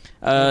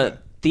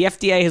 The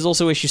FDA has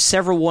also issued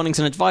several warnings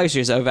and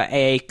advisories over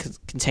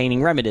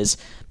AA-containing remedies,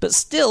 but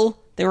still,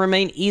 they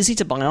remain easy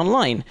to buy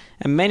online,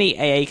 and many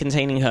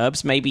AA-containing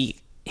herbs may be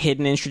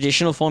hidden in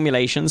traditional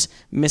formulations,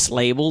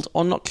 mislabeled,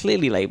 or not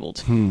clearly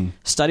labeled.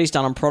 Studies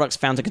done on products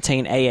found to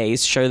contain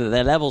AAs show that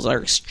their levels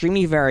are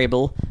extremely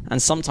variable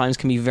and sometimes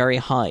can be very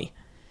high.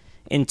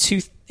 In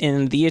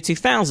the year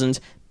 2000,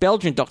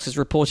 Belgian doctors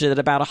reported that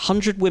about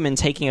 100 women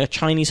taking a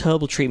Chinese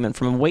herbal treatment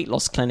from a weight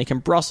loss clinic in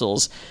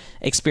Brussels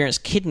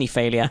experienced kidney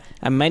failure,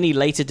 and many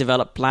later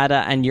developed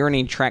bladder and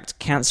urinary tract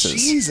cancers.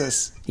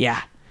 Jesus.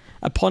 Yeah.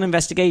 Upon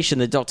investigation,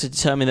 the doctor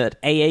determined that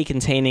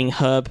AA-containing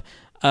herb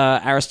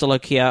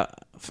Aristolochia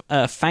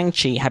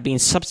fangchi had been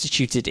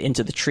substituted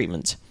into the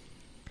treatment.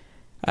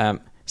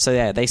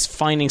 They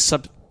findings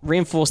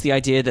reinforced the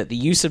idea that the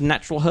use of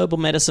natural herbal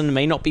medicine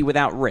may not be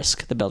without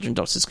risk, the Belgian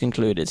doctors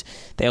concluded.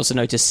 They also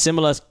noticed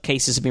similar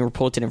cases have been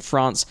reported in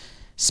France,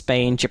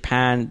 Spain,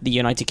 Japan, the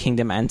United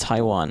Kingdom, and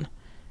Taiwan.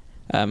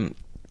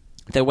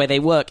 The way they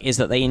work is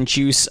that they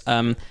induce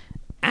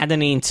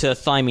adenine to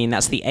thymine,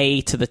 that's the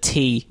A to the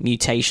T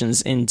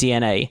mutations in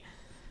DNA.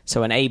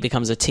 So an A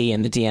becomes a T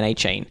in the DNA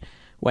chain.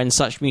 When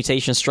such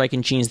mutations strike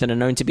in genes that are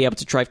known to be able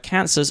to drive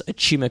cancers, a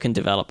tumor can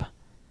develop.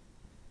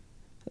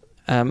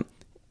 And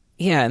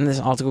this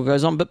article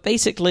goes on, but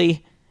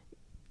basically...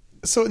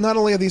 So not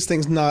only are these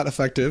things not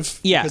effective...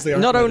 Yeah, because they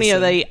aren't not only are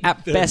medicine, they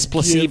at best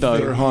placebo...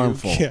 They're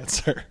harmful.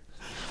 Cancer.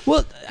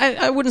 Well,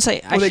 I wouldn't say...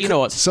 Actually, you know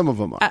what? Some of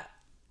them are.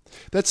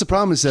 That's the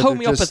problem is that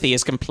Homeopathy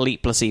is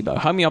complete placebo.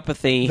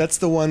 Homeopathy... That's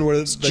the one where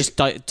it's just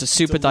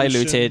super dilution.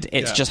 diluted.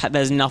 It's just...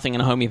 There's nothing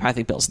in a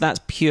homeopathic pill. So that's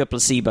pure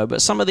placebo.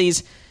 But some of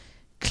these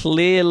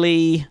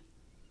clearly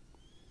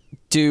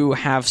do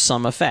have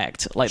some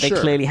effect. Like, they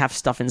clearly have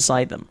stuff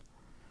inside them.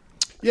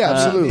 Yeah,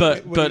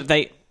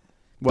 absolutely.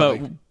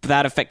 But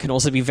that effect can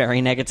also be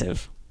very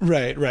negative.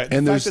 Right.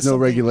 And there's no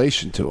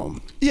regulation to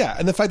them. Yeah,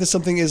 and the fact that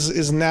something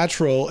is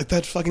natural, like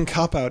that fucking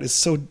cop-out is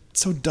so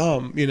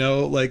dumb, you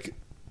know? Like,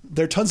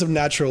 there are tons of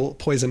natural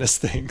poisonous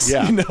things,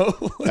 you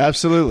know?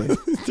 Absolutely.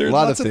 There are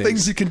lots of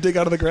things you can dig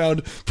out of the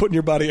ground, put in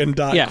your body, and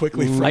die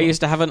quickly from. I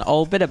used to have an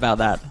old bit about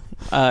that.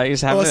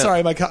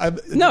 Sorry.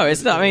 No,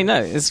 it's not. I mean,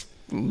 no, it's...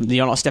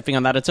 You're not stepping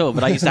on that at all,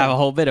 but I used to have a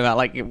whole bit about,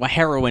 like,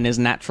 heroin is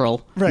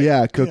natural. Right.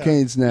 Yeah,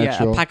 cocaine's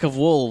natural. Yeah, a pack of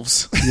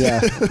wolves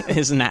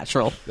is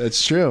natural.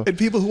 That's true. And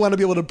people who want to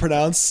be able to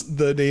pronounce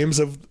the names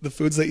of the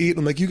foods they eat,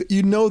 I'm like,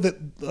 you know that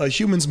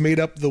humans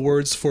made up the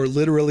words for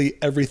literally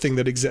everything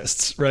that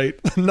exists, right?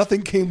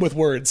 Nothing came with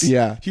words.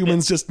 Yeah.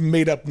 Humans just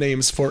made up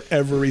names for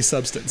every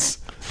substance.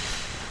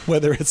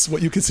 Whether it's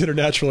what you consider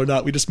natural or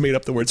not, we just made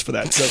up the words for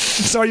that. So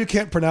sorry you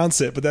can't pronounce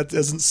it, but that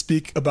doesn't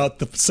speak about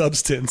the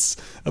substance,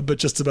 but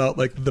just about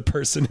like the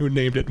person who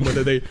named it and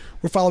whether they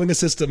were following a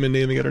system in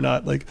naming it or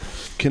not. Like,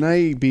 can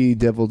I be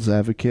devil's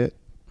advocate?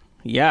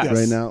 Yeah. Yes.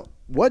 Right now,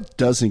 what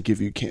doesn't give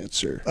you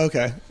cancer?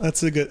 Okay,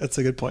 that's a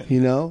good point.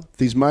 You know,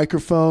 these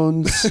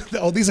microphones.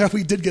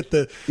 We did get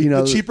the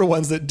cheaper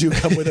ones that do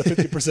come with a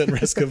 50%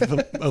 risk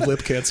of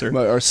lip cancer.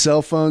 Our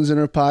cell phones in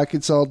our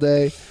pockets all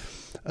day.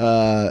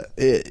 I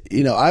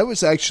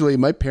was actually,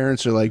 my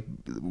parents are like,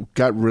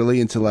 got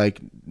really into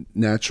like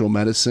natural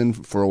medicine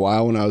for a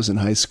while when I was in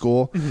high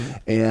school. Mm-hmm.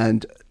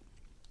 And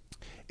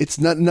it's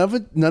none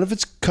of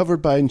it's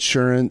covered by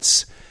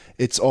insurance.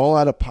 It's all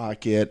out of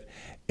pocket.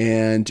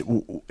 And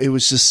it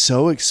was just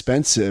so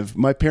expensive.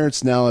 My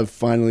parents now have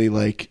finally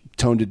like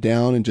toned it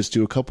down and just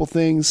do a couple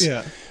things.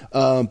 Yeah.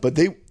 But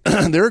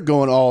they're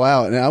going all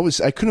out, and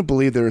I couldn't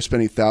believe they were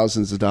spending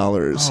thousands of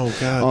dollars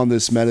on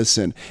this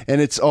medicine.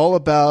 And it's all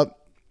about,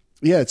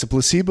 it's a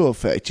placebo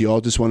effect. You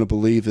all just want to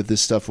believe that this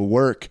stuff will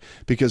work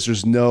because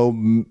there's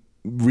no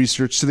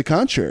research to the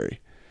contrary.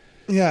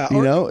 Yeah,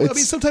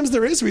 sometimes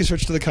there is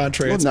research to the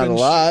contrary. Well, not a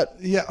lot.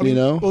 Yeah,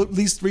 well, at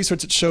least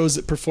research that shows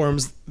it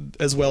performs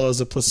as well as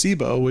a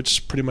placebo,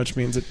 which pretty much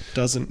means it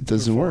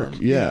doesn't work.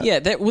 Yeah, yeah.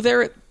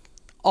 There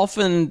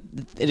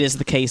often it is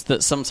the case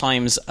that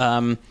sometimes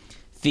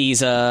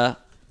these are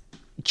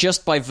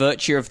just by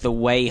virtue of the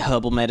way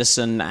herbal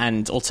medicine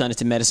and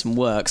alternative medicine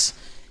works,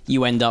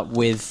 you end up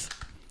with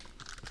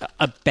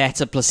a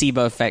better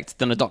placebo effect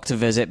than a doctor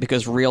visit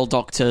because real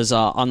doctors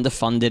are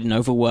underfunded and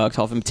overworked,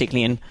 often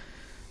particularly in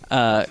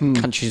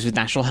countries with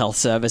national health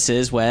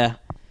services where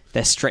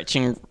they're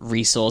stretching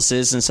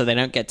resources, and so they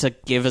don't get to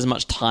give as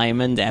much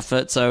time and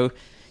effort. So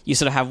you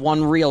sort of have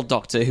one real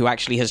doctor who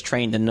actually has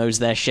trained and knows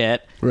their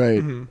shit,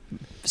 Right.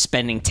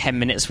 spending 10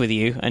 minutes with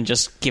you and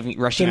just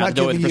rushing They're out not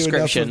the door with giving a you enough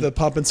prescription. of the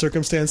pomp and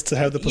circumstance to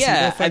have the placebo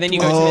Yeah, effect. and then you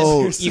work.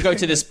 go You're to you go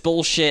to this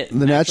bullshit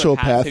The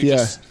naturopath, who yeah.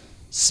 just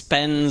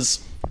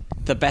spends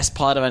the best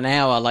part of an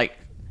hour like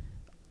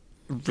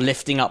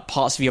lifting up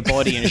parts of your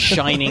body and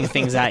shining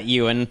things at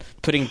you and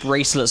putting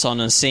bracelets on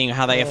and seeing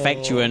how they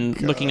affect you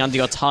and looking under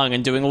your tongue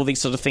and doing all these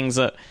sort of things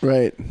that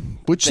Right.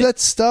 Which that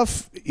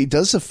stuff, it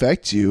does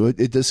affect you.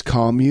 It does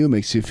calm you,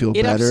 makes you feel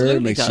It better, absolutely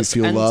makes you does.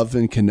 feel And- loved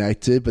and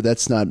connected, but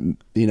that's not,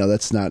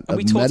 that's not a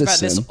we talked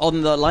medicine. about this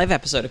on the live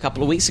episode a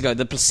couple of weeks ago.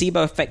 The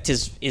placebo effect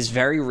is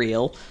very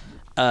real.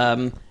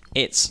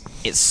 It's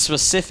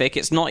specific.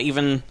 It's not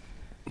even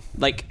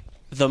like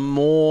the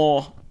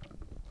more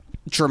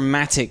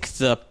dramatic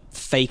the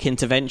fake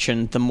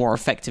intervention, the more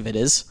effective it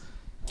is.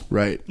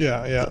 Right.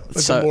 Yeah. Like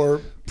So- the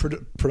more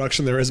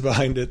production there is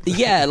behind it.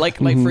 Yeah, like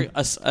for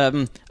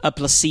a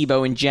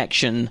placebo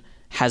injection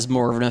has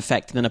more of an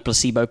effect than a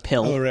placebo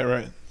pill Oh,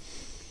 right.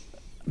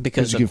 because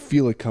Because you can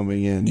feel it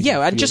coming in. You yeah,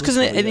 can and feel just it because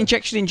before, an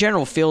injection in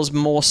general feels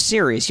more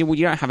serious. You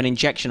don't have an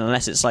injection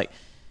unless it's like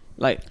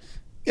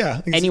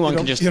Yeah. Anyone you can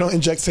don't- just- You don't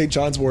inject St.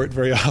 John's wort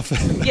very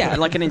often. yeah,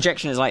 like an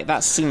injection is like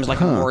that seems like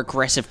a more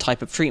aggressive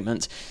type of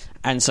treatment,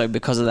 and so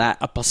because of that,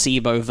 a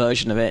placebo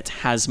version of it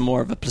has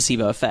more of a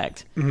placebo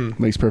effect.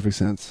 Makes perfect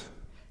sense.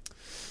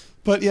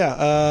 But yeah,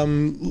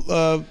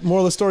 moral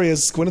of the story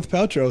is Gwyneth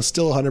Paltrow is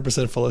still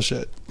 100% full of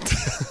shit.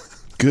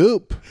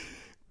 Goop.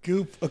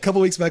 Goop. A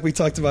couple weeks back, we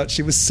talked about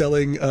she was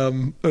selling.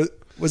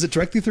 Was it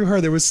directly through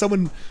her? There was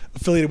someone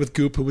affiliated with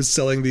Goop who was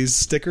selling these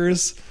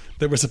stickers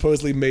that were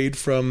supposedly made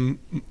from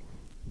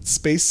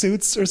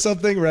spacesuits or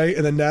something, right?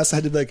 And then NASA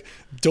had to be like,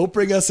 "Don't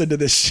bring us into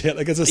this shit.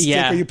 Like it's a sticker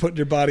Yeah. you put in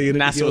your body." And it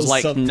NASA heals was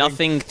like, something.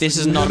 nothing. This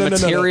is not No, a no,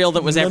 no, no. material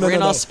that was No, ever no, in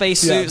no. our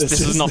spacesuits. Yeah, this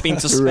has not been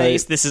to space.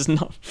 Right. This is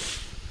not.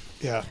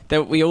 Yeah.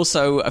 There, we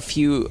also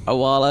a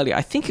while earlier,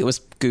 I think it was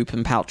Goop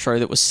and Paltrow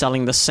that was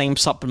selling the same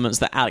supplements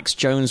that Alex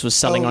Jones was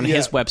selling Oh, on yeah,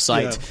 his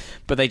website, yeah.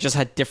 but they just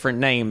had different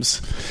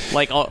names.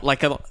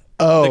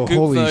 Oh, the Goop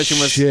holy version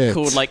was shit.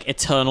 called like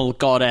Eternal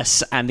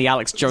Goddess, and the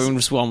Alex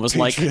Jones one was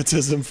like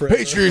Patriotism for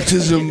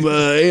Patriotism,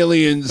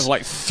 aliens,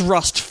 like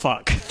thrust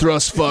fuck.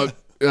 thrust fuck,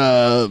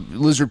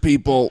 lizard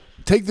people.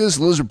 Take this,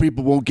 lizard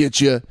people won't get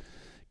you.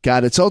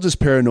 God, it's all just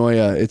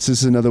paranoia. It's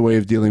just another way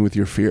of dealing with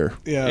your fear.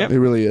 Yeah. Yep. It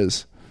really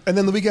is. And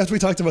then the week after we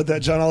talked about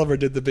that, John Oliver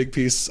did the big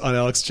piece on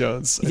Alex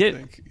Jones. I did.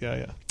 think.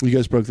 Yeah. You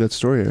guys broke that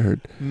story, I heard.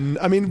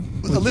 I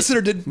mean, a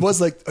listener was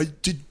like,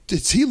 did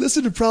he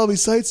listen to Probably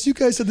Sites? You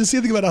guys said the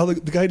same thing about how the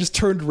guy just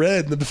turned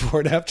red in the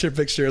before and after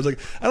picture. I was like,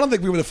 I don't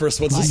think we were the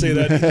first ones to say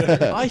that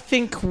either. I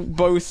think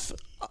both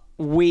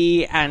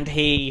we and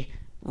he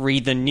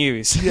read the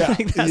news. Yeah,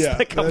 Like, that's yeah. the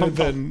That common had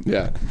been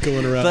Yeah.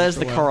 going around. There's for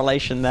the a while.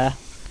 correlation there.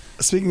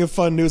 Speaking of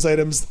fun news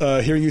items,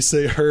 hearing you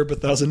say Herb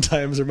 1,000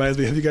 times reminds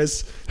me. Have you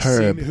guys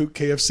Herb. seen who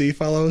KFC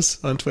follows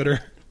on Twitter?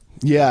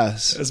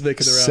 Yes. It's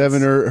making the rounds.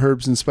 7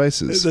 herbs and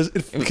spices.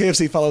 If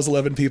KFC follows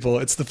 11 people,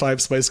 it's the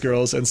 5 Spice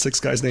Girls and 6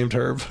 guys named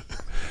Herb.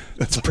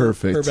 That's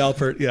perfect. Herb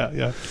Alpert.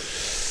 Yeah.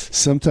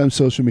 Sometimes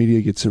social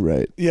media gets it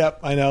right. Yeah,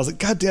 I know. I was like,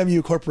 God damn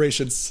you,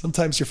 corporations.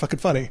 Sometimes you're fucking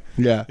funny.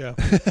 Yeah. Yeah.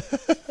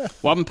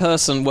 One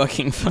person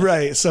working for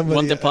Right. Somebody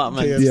One at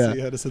department. KFC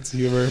Yeah. had a sense of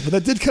humor. But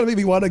that did kind of make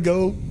me want to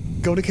go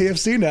to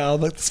KFC now.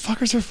 I'm like, these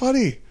fuckers are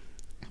funny.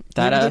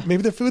 that.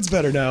 Maybe their food's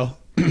better now.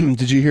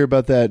 Did you hear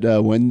about that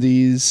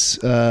Wendy's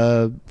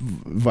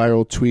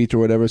viral tweet or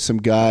whatever? Some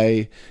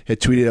guy had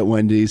tweeted at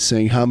Wendy's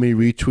saying, how many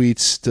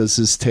retweets does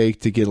this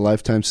take to get a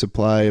lifetime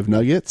supply of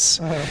nuggets?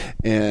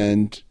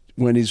 And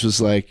Wendy's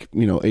was like,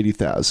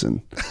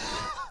 80,000.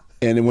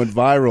 And it went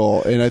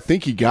viral, and I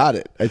think he got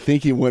it. I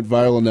think he went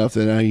viral enough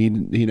that now he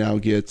now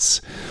gets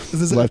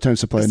Is a lifetime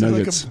supply of is there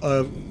nuggets. like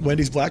a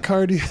Wendy's Black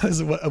Card?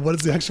 What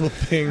is the actual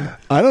thing?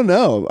 I don't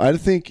know. I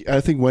think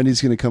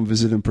Wendy's going to come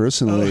visit him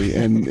personally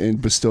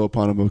and bestow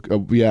upon him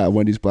a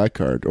Wendy's Black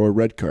Card or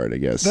Red Card, I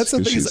guess. That's the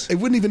 'cause thing. Is she's- it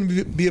wouldn't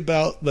even be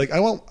about like I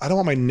don't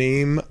want my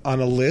name on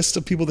a list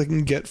of people that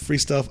can get free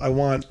stuff. I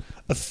want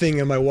a thing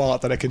in my wallet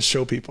that I can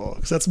show people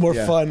because that's more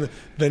Yeah. fun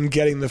than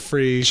getting the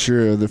free.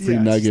 Sure, the free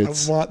Yes,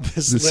 nuggets. I want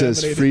this That says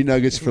laminated- free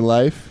nuggets for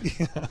life.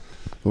 Yeah.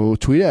 Well,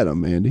 tweet at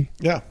him, Andy.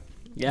 Yeah.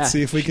 Yeah,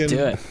 See if we can do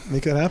it.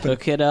 make that happen.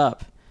 Hook it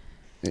up.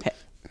 Do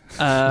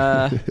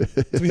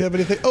we have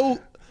anything? Oh,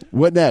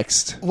 What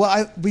next?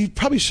 well, we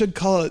probably should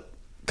call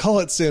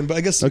it soon, but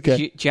I guess Okay.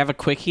 Do you have a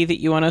quickie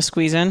that you want to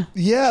squeeze in?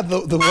 yeah,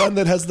 the one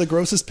that has the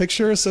grossest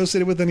picture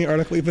associated with any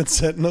article we've been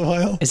sent in a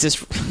while. Is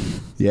this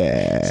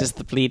Yeah.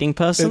 the bleeding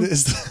person? It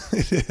is.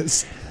 It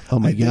is. Oh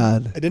my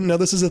God. I didn't know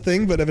this is a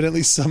thing, but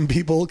evidently some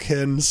people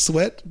can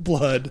sweat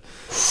blood.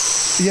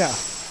 Yeah.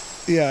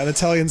 An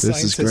Italian This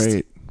is scientist.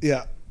 great.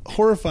 Yeah.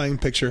 Horrifying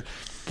picture.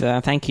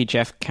 Thank you,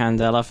 Jeff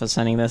Candela, for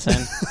sending this in.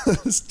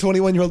 This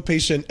 21-year-old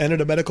patient entered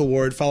a medical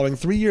ward following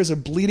 3 years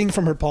of bleeding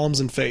from her palms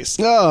and face.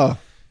 Oh,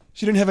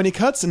 She didn't have any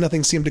cuts, and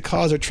nothing seemed to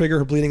cause or trigger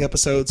her bleeding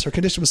episodes. Her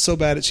condition was so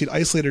bad that she'd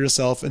isolated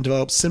herself and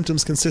developed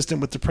symptoms consistent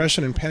with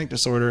depression and panic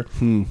disorder.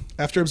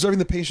 After observing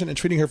the patient and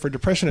treating her for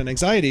depression and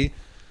anxiety,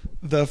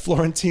 the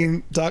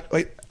Florentine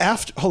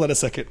hold on a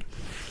second.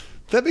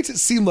 That makes it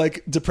seem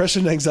like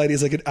depression and anxiety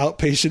is like an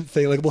outpatient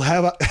thing. Like, we'll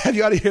have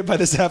you out of here by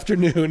this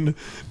afternoon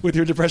with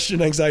your depression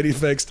and anxiety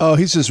fixed. Oh,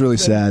 he's just really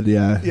sad.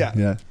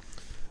 Yeah.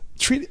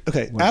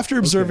 After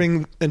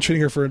observing and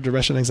treating her for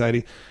depression and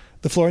anxiety,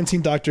 the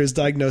Florentine doctors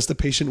diagnosed the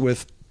patient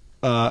with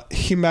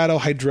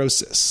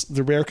hematohydrosis,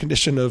 the rare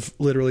condition of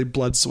literally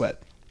blood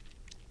sweat.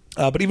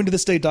 But even to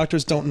this day,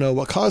 doctors don't know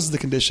what causes the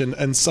condition,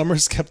 and some are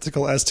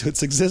skeptical as to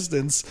its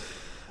existence.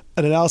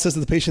 An analysis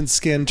of the patient's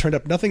skin turned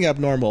up nothing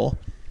abnormal.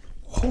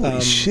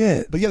 Holy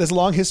shit. But yeah, there's a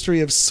long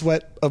history of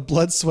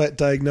blood sweat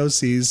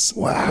diagnoses,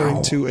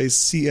 according to a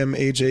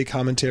CMAJ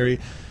commentary.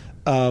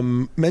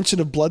 Mention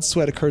of blood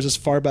sweat occurs as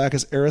far back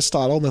as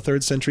Aristotle in the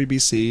 3rd century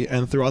BC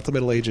and throughout the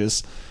Middle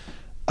Ages.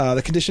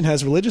 The condition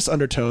has religious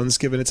undertones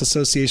given its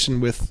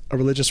association with a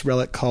religious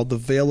relic called the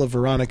Veil of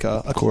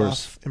Veronica, a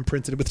cloth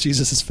imprinted with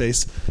Jesus'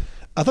 face.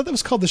 I thought that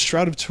was called the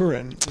Shroud of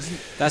Turin.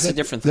 That's a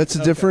different thing. That's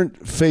a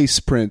different face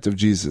print of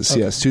Jesus.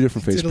 Okay. Yes, 2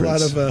 different face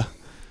prints.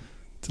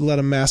 Did a lot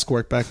of mask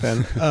work back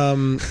then.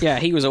 Yeah,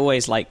 he was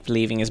always like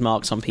leaving his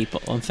marks on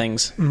people, on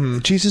things.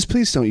 Jesus,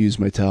 please don't use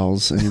my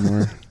towels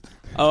anymore.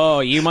 Oh,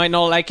 you might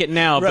not like it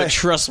now, but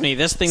trust me,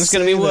 this thing's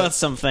going to be worth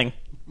something.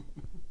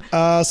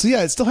 So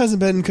yeah, it still hasn't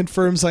been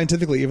confirmed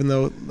scientifically, even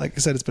though, like I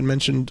said, it's been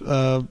mentioned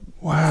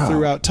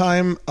throughout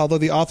time. Although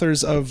the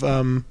authors of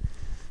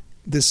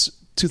this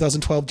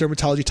 2012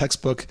 dermatology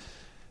textbook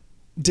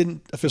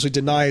didn't officially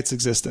deny its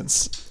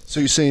existence. So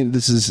you're saying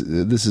this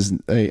is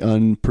a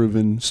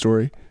unproven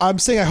story? I'm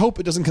saying I hope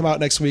it doesn't come out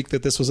next week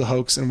that this was a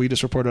hoax and we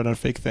just reported on a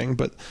fake thing.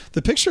 But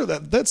the picture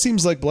that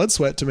seems like blood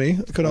sweat to me.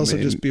 It could also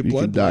just be a blood.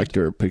 You can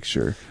doctor a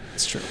picture.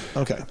 It's true.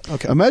 Okay.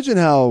 Imagine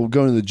how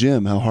going to the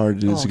gym, how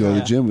hard it is to go to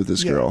the gym with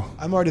this girl.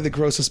 I'm already the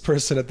grossest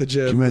person at the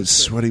gym. Can you imagine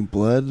sweating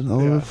blood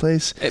all over the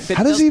place?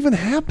 How does it even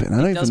happen?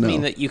 I don't even know. It does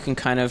mean that you can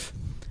kind of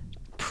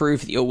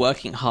prove that you're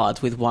working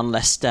hard with one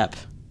less step.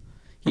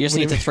 You just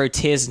need to throw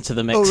tears into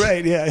the mix. Oh,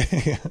 right. Yeah.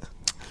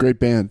 Great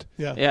band.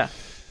 Yeah.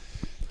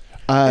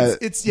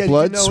 It's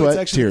blood, sweat, it's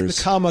actually, tears.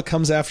 The comma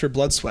comes after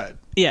blood, sweat.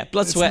 Yeah,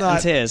 blood, sweat, and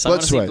tears.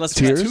 Blood, sweat,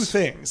 tears. 2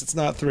 things. It's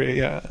not 3.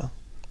 Yeah.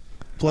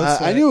 Blood,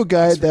 sweat. I knew a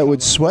guy that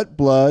would sweat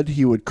blood.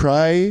 He would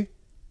cry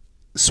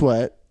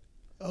sweat.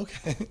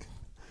 Okay.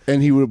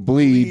 And he would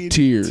bleed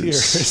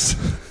tears.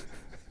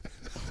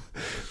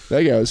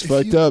 That guy was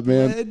fucked up,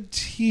 man.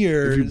 If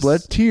you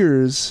bled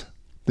tears,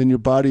 then your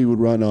body would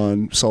run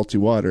on salty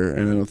water,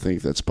 and I don't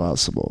think that's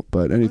possible.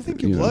 But anything, I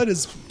think your blood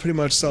is pretty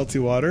much salty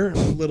water, a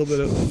little bit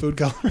of food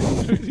coloring.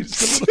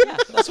 Yeah,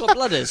 that's what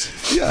blood is.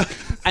 Yeah.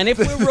 And if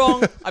we're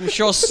wrong, I'm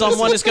sure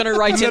someone is going to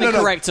write in and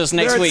correct us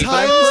next week.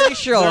 But I'm pretty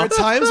sure. There are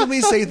times when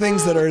we say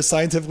things that are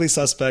scientifically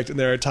suspect, and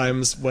there are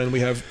times when we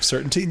have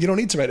certainty. You don't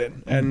need to write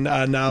in. And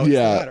now,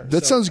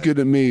 that sounds good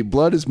to me.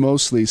 Blood is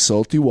mostly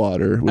salty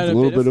water with a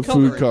little bit of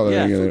food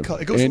coloring in it.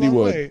 It goes a long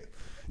way.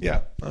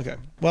 Yeah. Okay.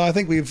 Well, I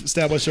think we've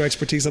established our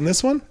expertise on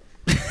this one.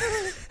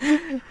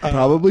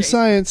 Probably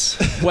science.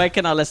 Where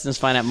can our listeners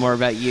find out more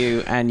about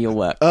you and your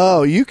work?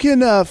 Oh, you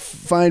can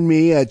find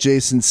me at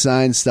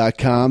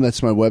jasonscience.com.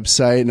 That's my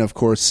website. And, of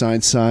course,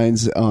 Science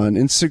on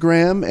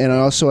Instagram. And I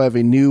also have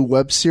a new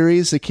web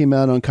series that came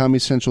out on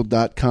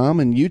ComedyCentral.com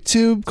and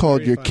YouTube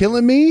called You're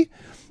Killing Me.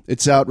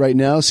 It's out right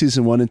now,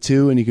 season 1 and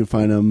 2. And you can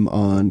find them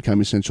on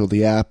Comedy Central,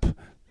 the app,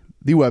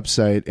 the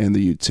website, and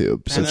the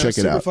YouTube. So check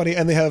it out. Super funny.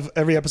 And they have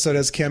every episode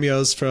has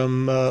cameos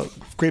from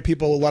great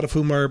people, a lot of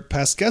whom are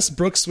past guests.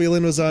 Brooks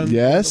Whelan was on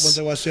the ones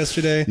I watched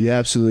yesterday. Yeah,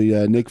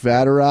 absolutely. Nick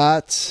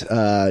Vatterott,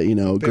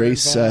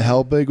 Grace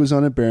Helbig was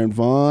on it, Baron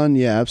Vaughn.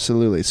 Yeah,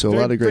 absolutely. So a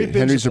lot of great.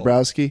 Henry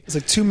Zabrowski. It's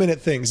like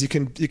 2-minute things. You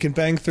can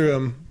bang through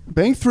them.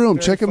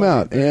 Check them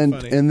out,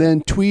 and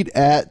then tweet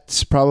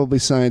at Probably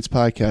Science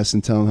Podcast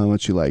and tell them how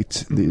much you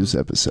liked these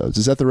episodes.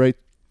 Is that the right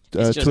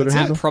Twitter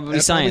handle?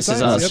 Probably Science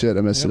is us. Oh shit, I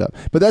messed it up.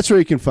 But that's where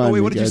you can find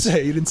me. What did you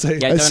say? You didn't say.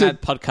 Yeah, don't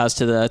add podcast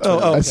to the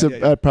Twitter. I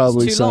said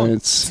Probably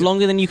Science. It's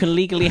longer than you can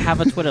legally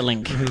have a Twitter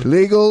link.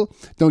 Legal.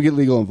 Don't get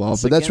legal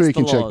involved. But that's where you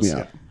can check me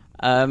out.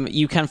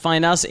 You can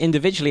find us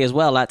individually as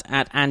well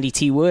at Andy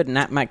T. Wood and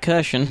at Matt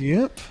Kirshen.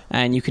 Yep.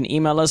 And you can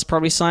email us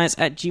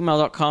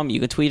probablyscience@gmail.com. You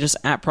can tweet us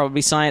at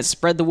probablyscience.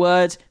 Spread the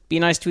word. Be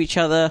nice to each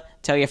other.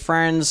 Tell your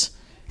friends.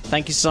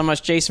 Thank you so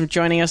much, Jason, for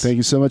joining us. Thank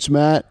you so much,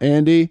 Matt.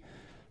 Andy.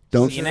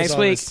 See you next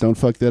week. Don't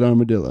fuck that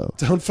armadillo.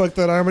 Don't fuck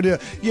that armadillo.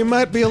 You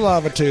might be a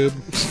lava tube.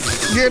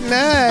 Good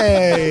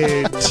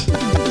night.